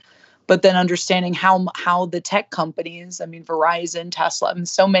silver, but then understanding how the tech companies, I mean, Verizon, Tesla, and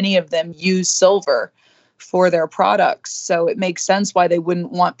so many of them use silver for their products. So it makes sense why they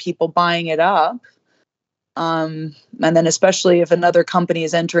wouldn't want people buying it up. And then especially if another company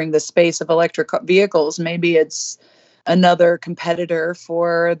is entering the space of electric vehicles, maybe it's another competitor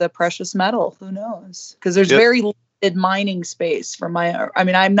for the precious metal. Who knows? Because there's very limited mining space for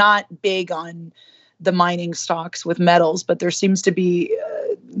I'm not big on the mining stocks with metals, but there seems to be,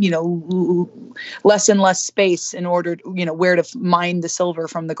 less and less space in order, where to mine the silver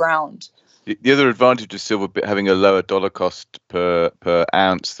from the ground. The other advantage of silver having a lower dollar cost per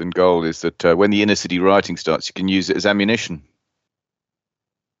ounce than gold is that when the inner city rioting starts, you can use it as ammunition.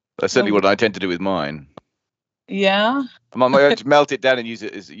 That's certainly what I tend to do with mine. Yeah. I might melt it down and use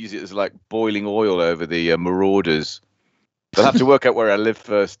it as like boiling oil over the marauders. They'll have to work out where I live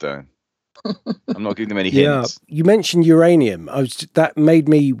first, though. I'm not giving them any hints. Yeah, you mentioned uranium. That made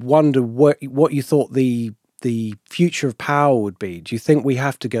me wonder what you thought the future of power would be. Do you think we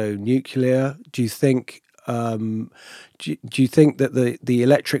have to go nuclear? Do you think do you think that the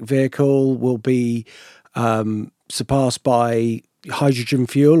electric vehicle will be surpassed by hydrogen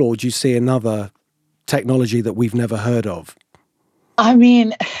fuel, or do you see another technology that we've never heard of? I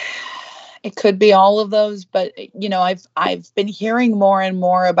mean, it could be all of those, but I've been hearing more and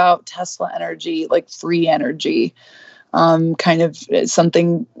more about Tesla energy, like free energy, kind of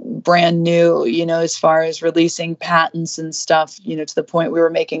something brand new, as far as releasing patents and stuff, to the point we were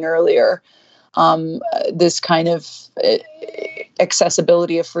making earlier. This kind of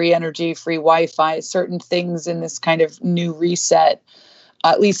accessibility of free energy, free Wi-Fi, certain things in this kind of new reset,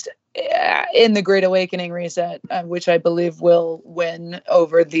 at least in the Great Awakening reset, which I believe will win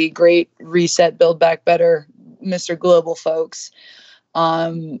over the Great Reset, Build Back Better Mr. Global folks.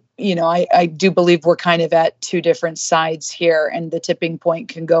 I do believe we're kind of at two different sides here, and the tipping point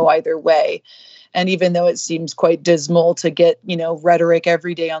can go either way. And even though it seems quite dismal to get, rhetoric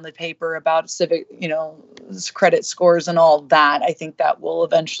every day on the paper about civic, credit scores and all that, I think that will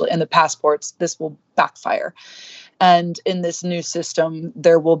eventually, and the passports, this will backfire. And in this new system,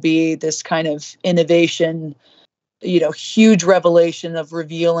 there will be this kind of innovation, huge revelation of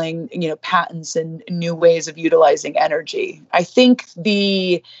revealing, patents and new ways of utilizing energy. I think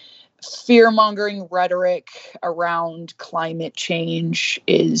the fear-mongering rhetoric around climate change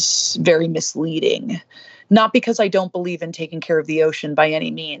is very misleading. Not because I don't believe in taking care of the ocean by any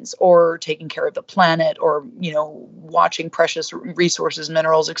means, or taking care of the planet, or, watching precious resources,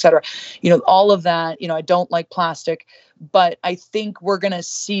 minerals, et cetera. All of that, I don't like plastic, but I think we're going to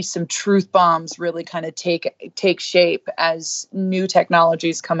see some truth bombs really kind of take shape as new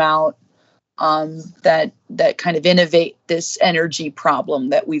technologies come out that kind of innovate this energy problem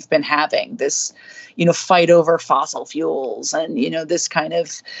that we've been having, this, fight over fossil fuels, and, this kind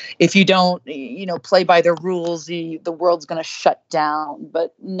of, if you don't, play by the rules, the world's going to shut down.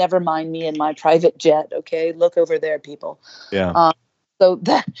 But never mind me and my private jet. Okay, look over there, people. Yeah. So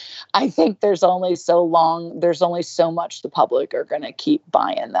that, I think there's only so much the public are going to keep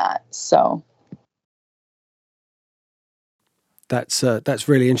buying that. So that's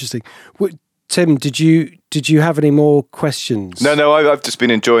really interesting. Tim, did you have any more questions? No, I've just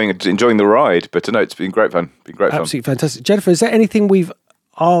been enjoying the ride, but no, it's been great fun. Absolutely fantastic. Jennifer, is there anything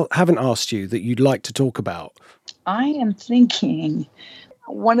haven't asked you that you'd like to talk about? I am thinking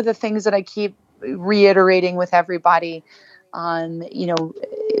one of the things that I keep reiterating with everybody on,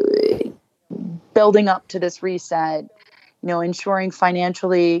 building up to this reset, ensuring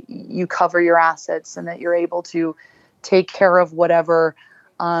financially you cover your assets and that you're able to take care of whatever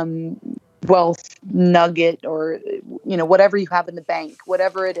wealth nugget or, whatever you have in the bank,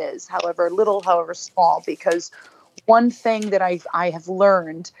 whatever it is, however little, however small, because one thing that I have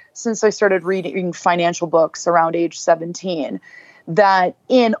learned since I started reading financial books around age 17, that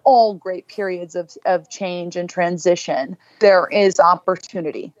in all great periods of change and transition, there is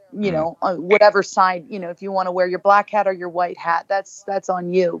opportunity, on whatever side, if you want to wear your black hat or your white hat, that's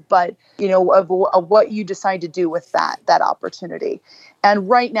on you. But, of what you decide to do with that opportunity. And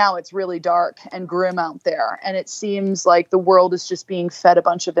right now it's really dark and grim out there. And it seems like the world is just being fed a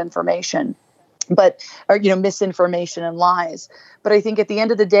bunch of information, misinformation and lies. But I think at the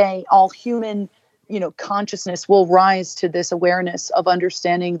end of the day, all human consciousness will rise to this awareness of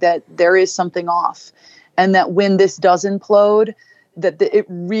understanding that there is something off, and that when this does implode, that it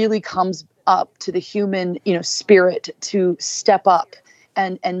really comes up to the human, spirit to step up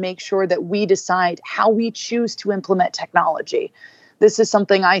and make sure that we decide how we choose to implement technology. This is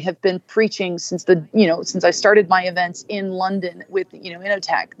something I have been preaching since I started my events in London with,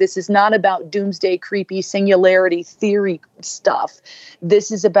 Innotech. This is not about doomsday, creepy singularity theory stuff.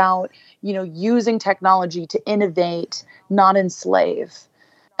 This is about, using technology to innovate, not enslave.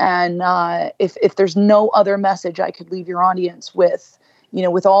 And if there's no other message I could leave your audience with,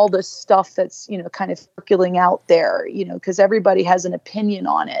 with all this stuff that's, kind of circulating out there, because everybody has an opinion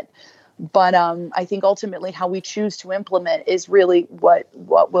on it. But I think ultimately how we choose to implement is really what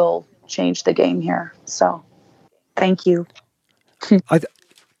will change the game here. So thank you.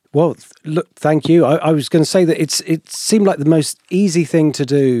 Well, look, thank you. I was going to say that it seemed like the most easy thing to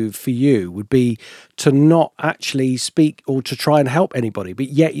do for you would be to not actually speak or to try and help anybody. But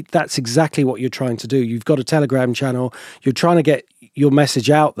yet that's exactly what you're trying to do. You've got a Telegram channel. You're trying to get your message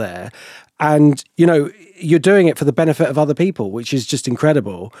out there. And, you're doing it for the benefit of other people, which is just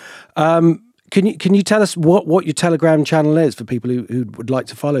incredible. Can you tell us what your Telegram channel is for people who would like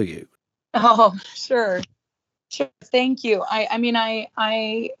to follow you? Oh, sure. Sure. Thank you.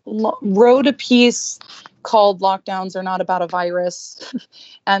 I wrote a piece called "Lockdowns Are Not About a Virus,"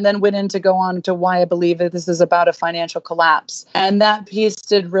 and then went in to go on to why I believe that this is about a financial collapse. And that piece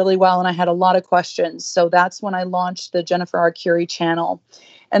did really well, and I had a lot of questions. So that's when I launched the Jennifer R. Curie channel.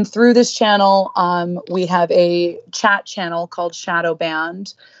 And through this channel, we have a chat channel called Shadow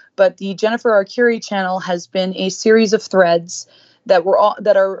Band. But the Jennifer R. Curie channel has been a series of threads that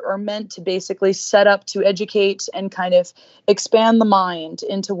are meant to basically set up to educate and kind of expand the mind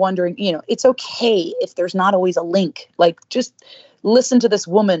into wondering, it's okay if there's not always a link. Like, just listen to this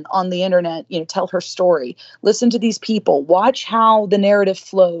woman on the internet, tell her story, listen to these people, watch how the narrative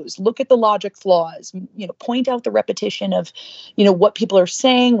flows, look at the logic flaws, point out the repetition of, what people are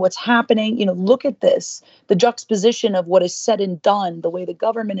saying, what's happening, look at this, the juxtaposition of what is said and done, the way the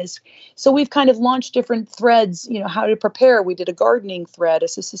government is. So we've kind of launched different threads, how to prepare. We did a gardening thread, a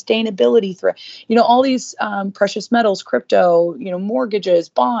sustainability thread, all these precious metals, crypto, mortgages,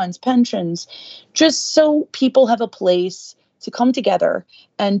 bonds, pensions, just so people have a place to come together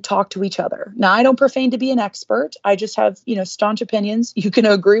and talk to each other. Now, I don't profane to be an expert. I just have, staunch opinions. You can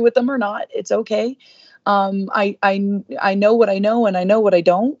agree with them or not. It's okay. I know what I know and I know what I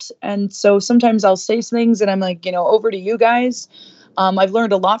don't. And so sometimes I'll say things and I'm like, over to you guys. I've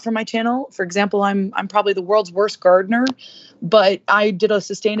learned a lot from my channel. For example, I'm probably the world's worst gardener, but I did a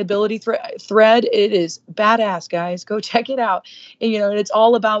sustainability thread. It is badass, guys. Go check it out. And, it's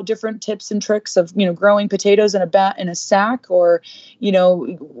all about different tips and tricks of, growing potatoes in a sack, or,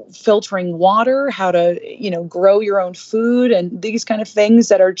 filtering water, how to, grow your own food, and these kind of things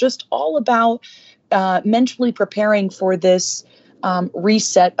that are just all about mentally preparing for this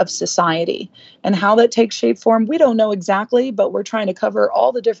reset of society. And how that takes shape form, we don't know exactly, but we're trying to cover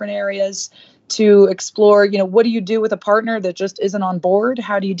all the different areas to explore, what do you do with a partner that just isn't on board?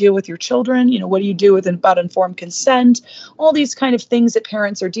 How do you deal with your children? What do you do about informed consent? All these kind of things that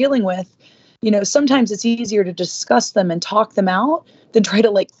parents are dealing with. Sometimes it's easier to discuss them and talk them out than try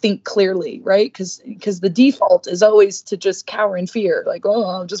to think clearly, right? Because the default is always to just cower in fear, I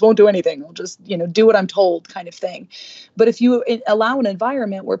just won't do anything. I'll just, do what I'm told, kind of thing. But if you allow an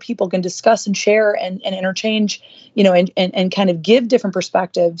environment where people can discuss and share and interchange, and kind of give different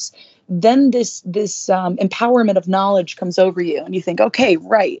perspectives, then this empowerment of knowledge comes over you, and you think, okay,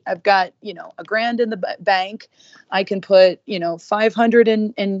 right, I've got $1,000 in the bank. I can put 500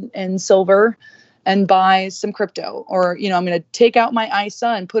 in silver and buy some crypto, or I'm going to take out my ISA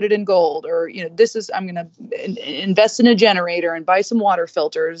and put it in gold, or I'm going to invest in a generator and buy some water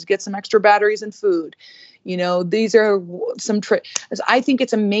filters, get some extra batteries and food. These are some tricks. I think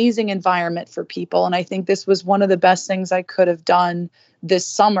it's amazing environment for people, and I think this was one of the best things I could have done this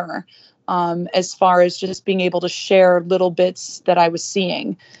summer, as far as just being able to share little bits that I was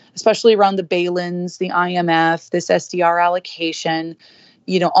seeing, especially around the bail-ins, the IMF, this SDR allocation,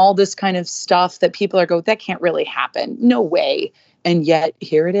 all this kind of stuff that people are that can't really happen. No way. And yet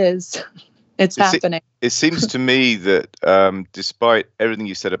here it is. It's happening. It seems to me that despite everything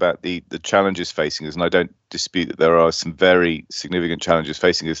you said about the challenges facing us, and I don't dispute that there are some very significant challenges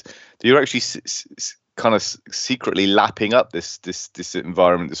facing us, that you're actually kind of secretly lapping up this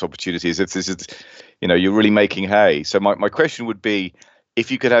environment, this opportunity. As if this is, you're really making hay. So my question would be, if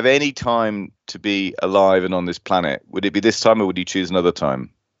you could have any time to be alive and on this planet, would it be this time, or would you choose another time?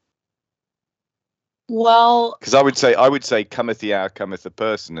 Well, because I would say cometh the hour, cometh the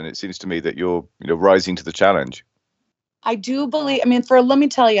person, and it seems to me that you're rising to the challenge. I do believe, let me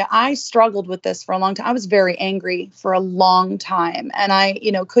tell you, I struggled with this for a long time. I was very angry for a long time, and I,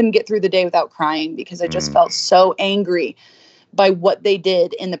 couldn't get through the day without crying, because I just felt so angry by what they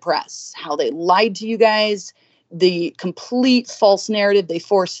did in the press, how they lied to you guys, the complete false narrative they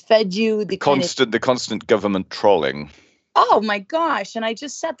force-fed you, the constant government trolling. Oh my gosh. And I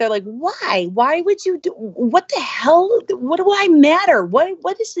just sat there like, why? Why would you do, what the hell? What do I matter?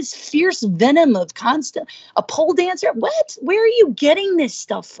 What is this fierce venom of constant, a pole dancer? What? Where are you getting this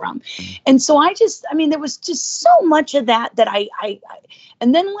stuff from? And so there was just so much of that I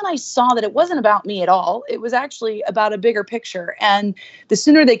and then when I saw that it wasn't about me at all, it was actually about a bigger picture. And the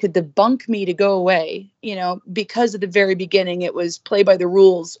sooner they could debunk me to go away, because at the very beginning it was play by the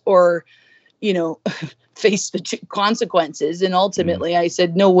rules or, face the consequences. And ultimately I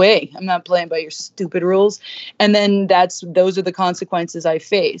said, no way, I'm not playing by your stupid rules. And then those are the consequences I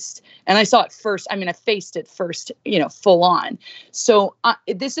faced. And I saw it first. I faced it first, full on. So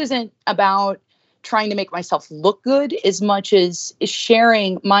this isn't about trying to make myself look good as much as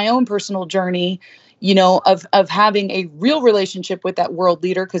sharing my own personal journey, of having a real relationship with that world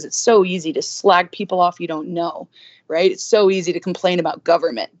leader, because it's so easy to slag people off you don't know, right? It's so easy to complain about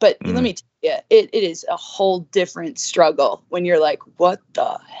government. But let me tell you, it is a whole different struggle when you're like, what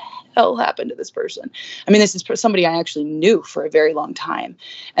the hell happened to this person? This is somebody I actually knew for a very long time.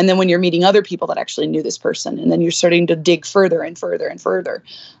 And then when you're meeting other people that actually knew this person, and then you're starting to dig further and further and further,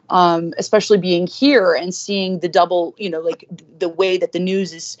 especially being here and seeing the double, the way that the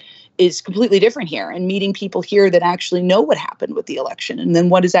news is completely different here, and meeting people here that actually know what happened with the election and then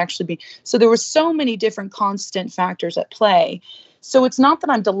what is actually being. So there were so many different constant factors at play. So it's not that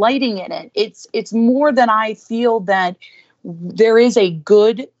I'm delighting in it. It's more that I feel that there is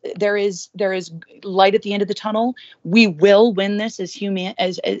light at the end of the tunnel. We will win this as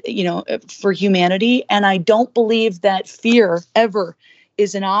for humanity. And I don't believe that fear ever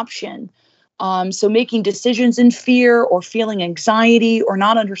is an option. So making decisions in fear or feeling anxiety or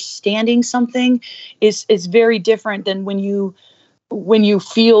not understanding something is very different than when you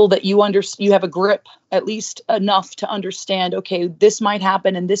feel that you have a grip, at least enough to understand, okay, this might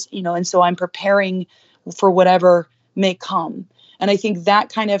happen and this, and so I'm preparing for whatever may come. And I think that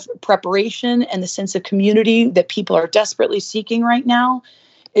kind of preparation and the sense of community that people are desperately seeking right now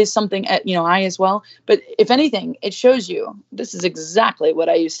is something, I as well. But if anything, it shows you this is exactly what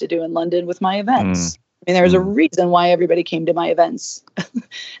I used to do in London with my events. I mean, there's a reason why everybody came to my events.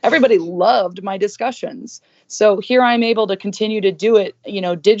 Everybody loved my discussions. So here I'm able to continue to do it,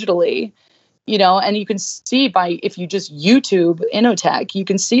 digitally, and you can see if you just YouTube Innotech, you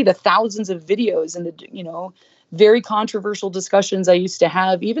can see the thousands of videos and the, very controversial discussions I used to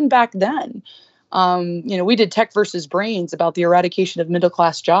have even back then. We did Tech versus Brains about the eradication of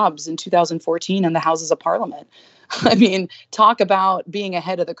middle-class jobs in 2014 in the Houses of Parliament. I mean, talk about being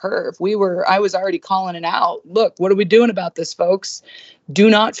ahead of the curve. I was already calling it out. Look, what are we doing about this, folks? Do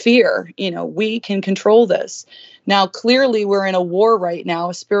not fear. We can control this. Now, clearly, we're in a war right now,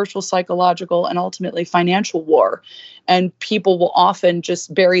 a spiritual, psychological, and ultimately financial war. And people will often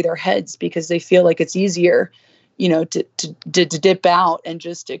just bury their heads because they feel like it's easier to dip out and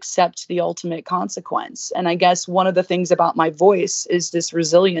just accept the ultimate consequence. And I guess one of the things about my voice is this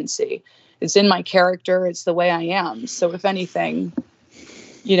resiliency. It's in my character. It's the way I am. So if anything,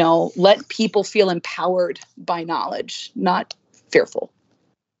 let people feel empowered by knowledge, not fearful.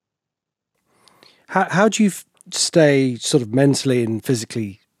 How do you stay sort of mentally and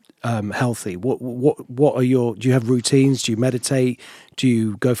physically healthy? What are do you have routines? Do you meditate? Do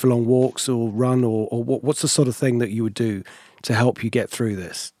you go for long walks or run or what's the sort of thing that you would do to help you get through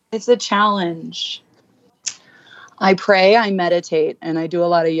this? It's a challenge. I pray, I meditate, and I do a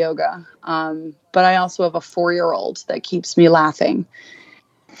lot of yoga. But I also have a 4-year-old that keeps me laughing,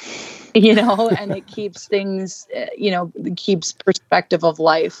 and it keeps things, it keeps perspective of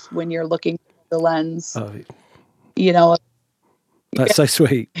life when you're looking through the lens, That's so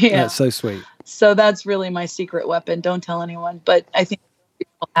sweet. Yeah. That's so sweet. So that's really my secret weapon. Don't tell anyone. But I think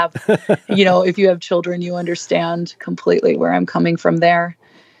people have, if you have children, you understand completely where I'm coming from there.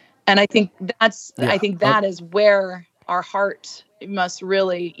 And I think that is where our heart must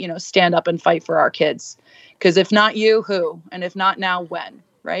really, stand up and fight for our kids. Because if not you, who? And if not now, when?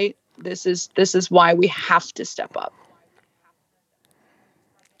 Right? This is why we have to step up.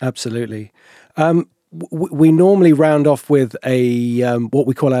 Absolutely. We normally round off with a what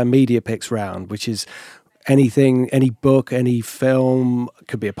we call our media picks round, which is anything, any book, any film,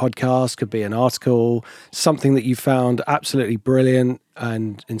 could be a podcast, could be an article, something that you found absolutely brilliant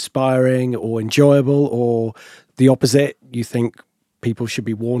and inspiring or enjoyable, or the opposite, you think people should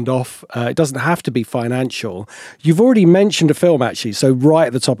be warned off. It doesn't have to be financial. You've already mentioned a film, actually. So right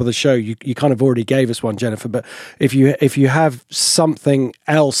at the top of the show, you kind of already gave us one, Jennifer. But if you have something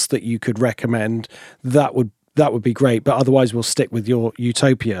else that you could recommend, that would be great. But otherwise, we'll stick with your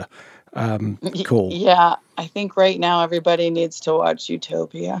Utopia call. Yeah, I think right now everybody needs to watch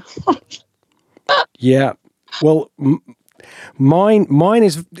Utopia. Yeah. Well, mine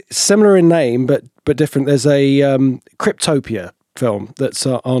is similar in name, but different. There's a Cryptopia film that's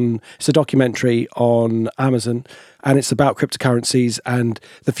it's a documentary on Amazon, and it's about cryptocurrencies and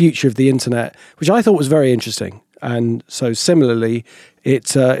the future of the internet, which I thought was very interesting. And so similarly,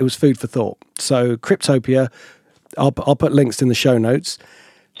 it was food for thought. So Cryptopia, I'll put links in the show notes.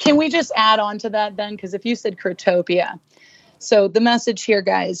 Can we just add on to that then? Because if you said Cryptopia, so the message here,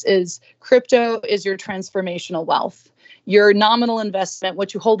 guys, is crypto is your transformational wealth. Your nominal investment,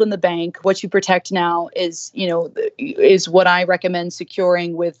 what you hold in the bank, what you protect now is what I recommend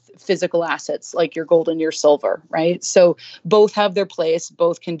securing with physical assets like your gold and your silver, right? So both have their place,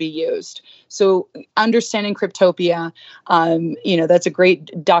 both can be used. So understanding Cryptopia, that's a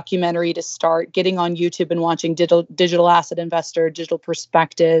great documentary to start. Getting on YouTube and watching Digital Asset Investor, Digital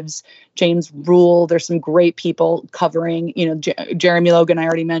Perspectives, James Rule. There's some great people covering, Jeremy Logan, I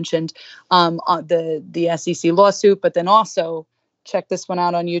already mentioned, the SEC lawsuit, but then also check this one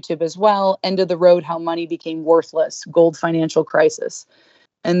out on YouTube as well. End of the Road, How Money Became Worthless, Gold Financial Crisis.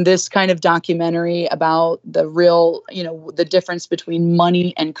 And this kind of documentary about the real, the difference between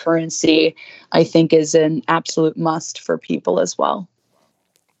money and currency, I think is an absolute must for people as well.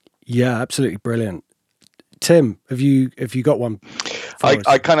 Yeah, absolutely brilliant. Tim, have you got one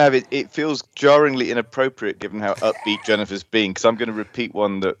I kind of have it. It feels jarringly inappropriate given how upbeat Jennifer's been, because I'm going to repeat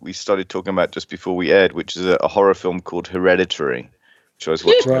one that we started talking about just before we aired, which is a horror film called Hereditary, which I was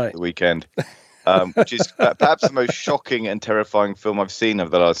watching over the weekend, which is perhaps the most shocking and terrifying film I've seen over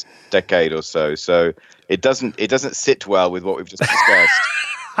the last decade or so. So it doesn't sit well with what we've just discussed.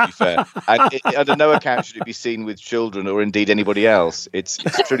 To be fair, and under no account should it be seen with children or indeed anybody else. It's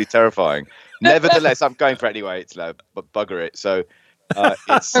truly terrifying. Nevertheless, I'm going for it anyway. It's loud, but bugger it. So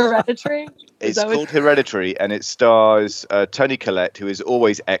it's Hereditary. It's called Hereditary, and it stars Toni Collette, who is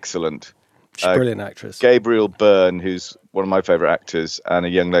always excellent. She's a brilliant actress. Gabriel Byrne, who's one of my favorite actors, and a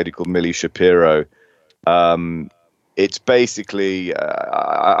young lady called Millie Shapiro. It's basically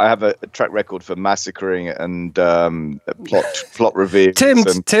I have a track record for massacring and plot reveals.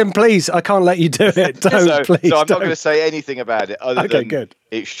 Tim, please, I can't let you do it. Don't, please. So I'm not going to say anything about it other than good.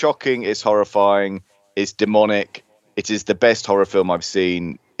 It's shocking, it's horrifying, it's demonic. It is the best horror film I've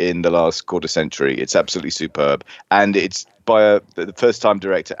seen in the last quarter century. It's absolutely superb, and it's by the first-time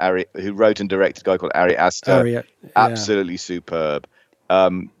director who wrote and directed a guy called Ari Aster. Absolutely superb.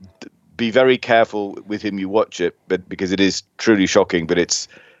 Be very careful with whom you watch it, but because it is truly shocking, but it's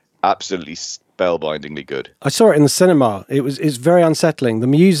absolutely spellbindingly good. I saw it in the cinema. It's very unsettling. The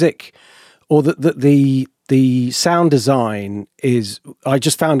music, or the sound design I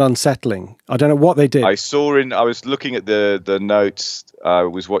just found unsettling. I don't know what they did. I was looking at the notes. I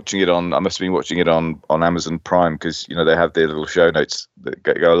was watching it I must have been watching it on Amazon Prime, because they have their little show notes that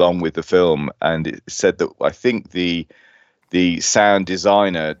go along with the film, and it said that I think the sound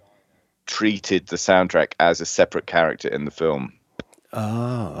designer treated the soundtrack as a separate character in the film.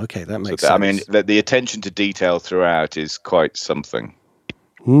 Ah, okay, that makes sense. I mean, the attention to detail throughout is quite something.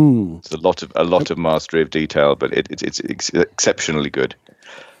 It's a lot of mastery of detail, but it's exceptionally good.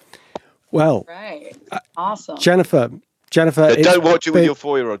 Well, right, awesome, Jennifer. Don't watch it with your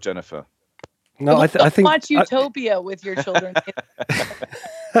 4-year-old, Jennifer. No, I think watch Utopia with your children.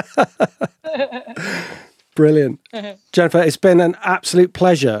 Brilliant. Jennifer, it's been an absolute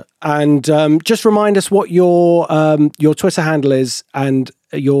pleasure. And just remind us what your Twitter handle is and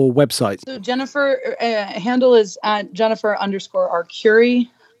your website. So Jennifer handle is at Jennifer_Arcuri.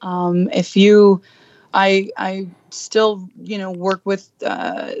 I still, work with,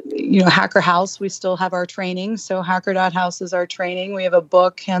 Hacker House. We still have our training. So hacker.house is our training. We have a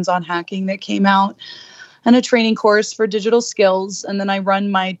book, Hands-on Hacking, that came out, and a training course for digital skills. And then I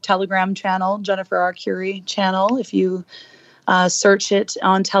run my Telegram channel, Jennifer Arcuri channel, if you search it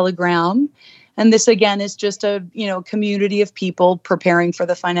on Telegram. And this, again, is just a, community of people preparing for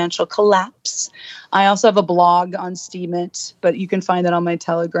the financial collapse. I also have a blog on Steemit, but you can find that on my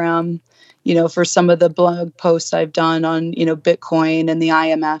Telegram, for some of the blog posts I've done on, Bitcoin and the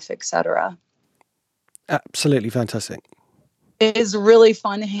IMF, etc. Absolutely fantastic. It is really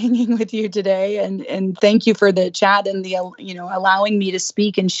fun hanging with you today, and thank you for the chat and the allowing me to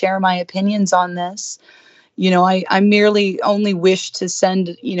speak and share my opinions on this. I merely only wish to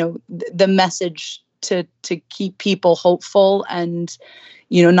send the message to keep people hopeful and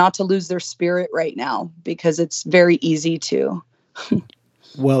not to lose their spirit right now, because it's very easy to.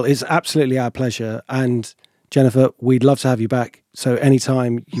 Well, it's absolutely our pleasure, and Jennifer, we'd love to have you back. So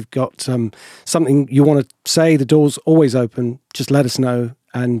anytime you've got something you want to say, the door's always open. Just let us know,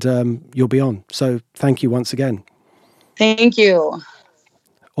 and you'll be on. So thank you once again. Thank you.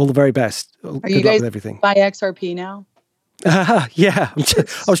 All the very best. Are Good you luck guys with everything. by XRP now? Yeah,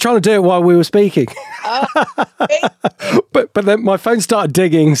 I was trying to do it while we were speaking. but then my phone started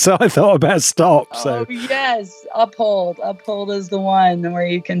digging, so I thought I better stop. So yes, Uphold is the one where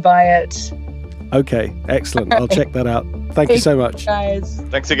you can buy it. Okay, excellent. I'll check that out. Thank you so much, guys.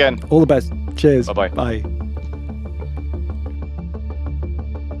 Thanks again. All the best. Cheers. Bye-bye. Bye.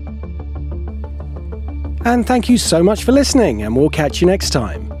 And thank you so much for listening, and we'll catch you next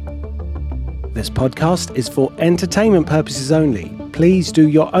time. This podcast is for entertainment purposes only. Please do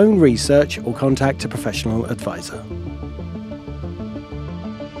your own research or contact a professional advisor.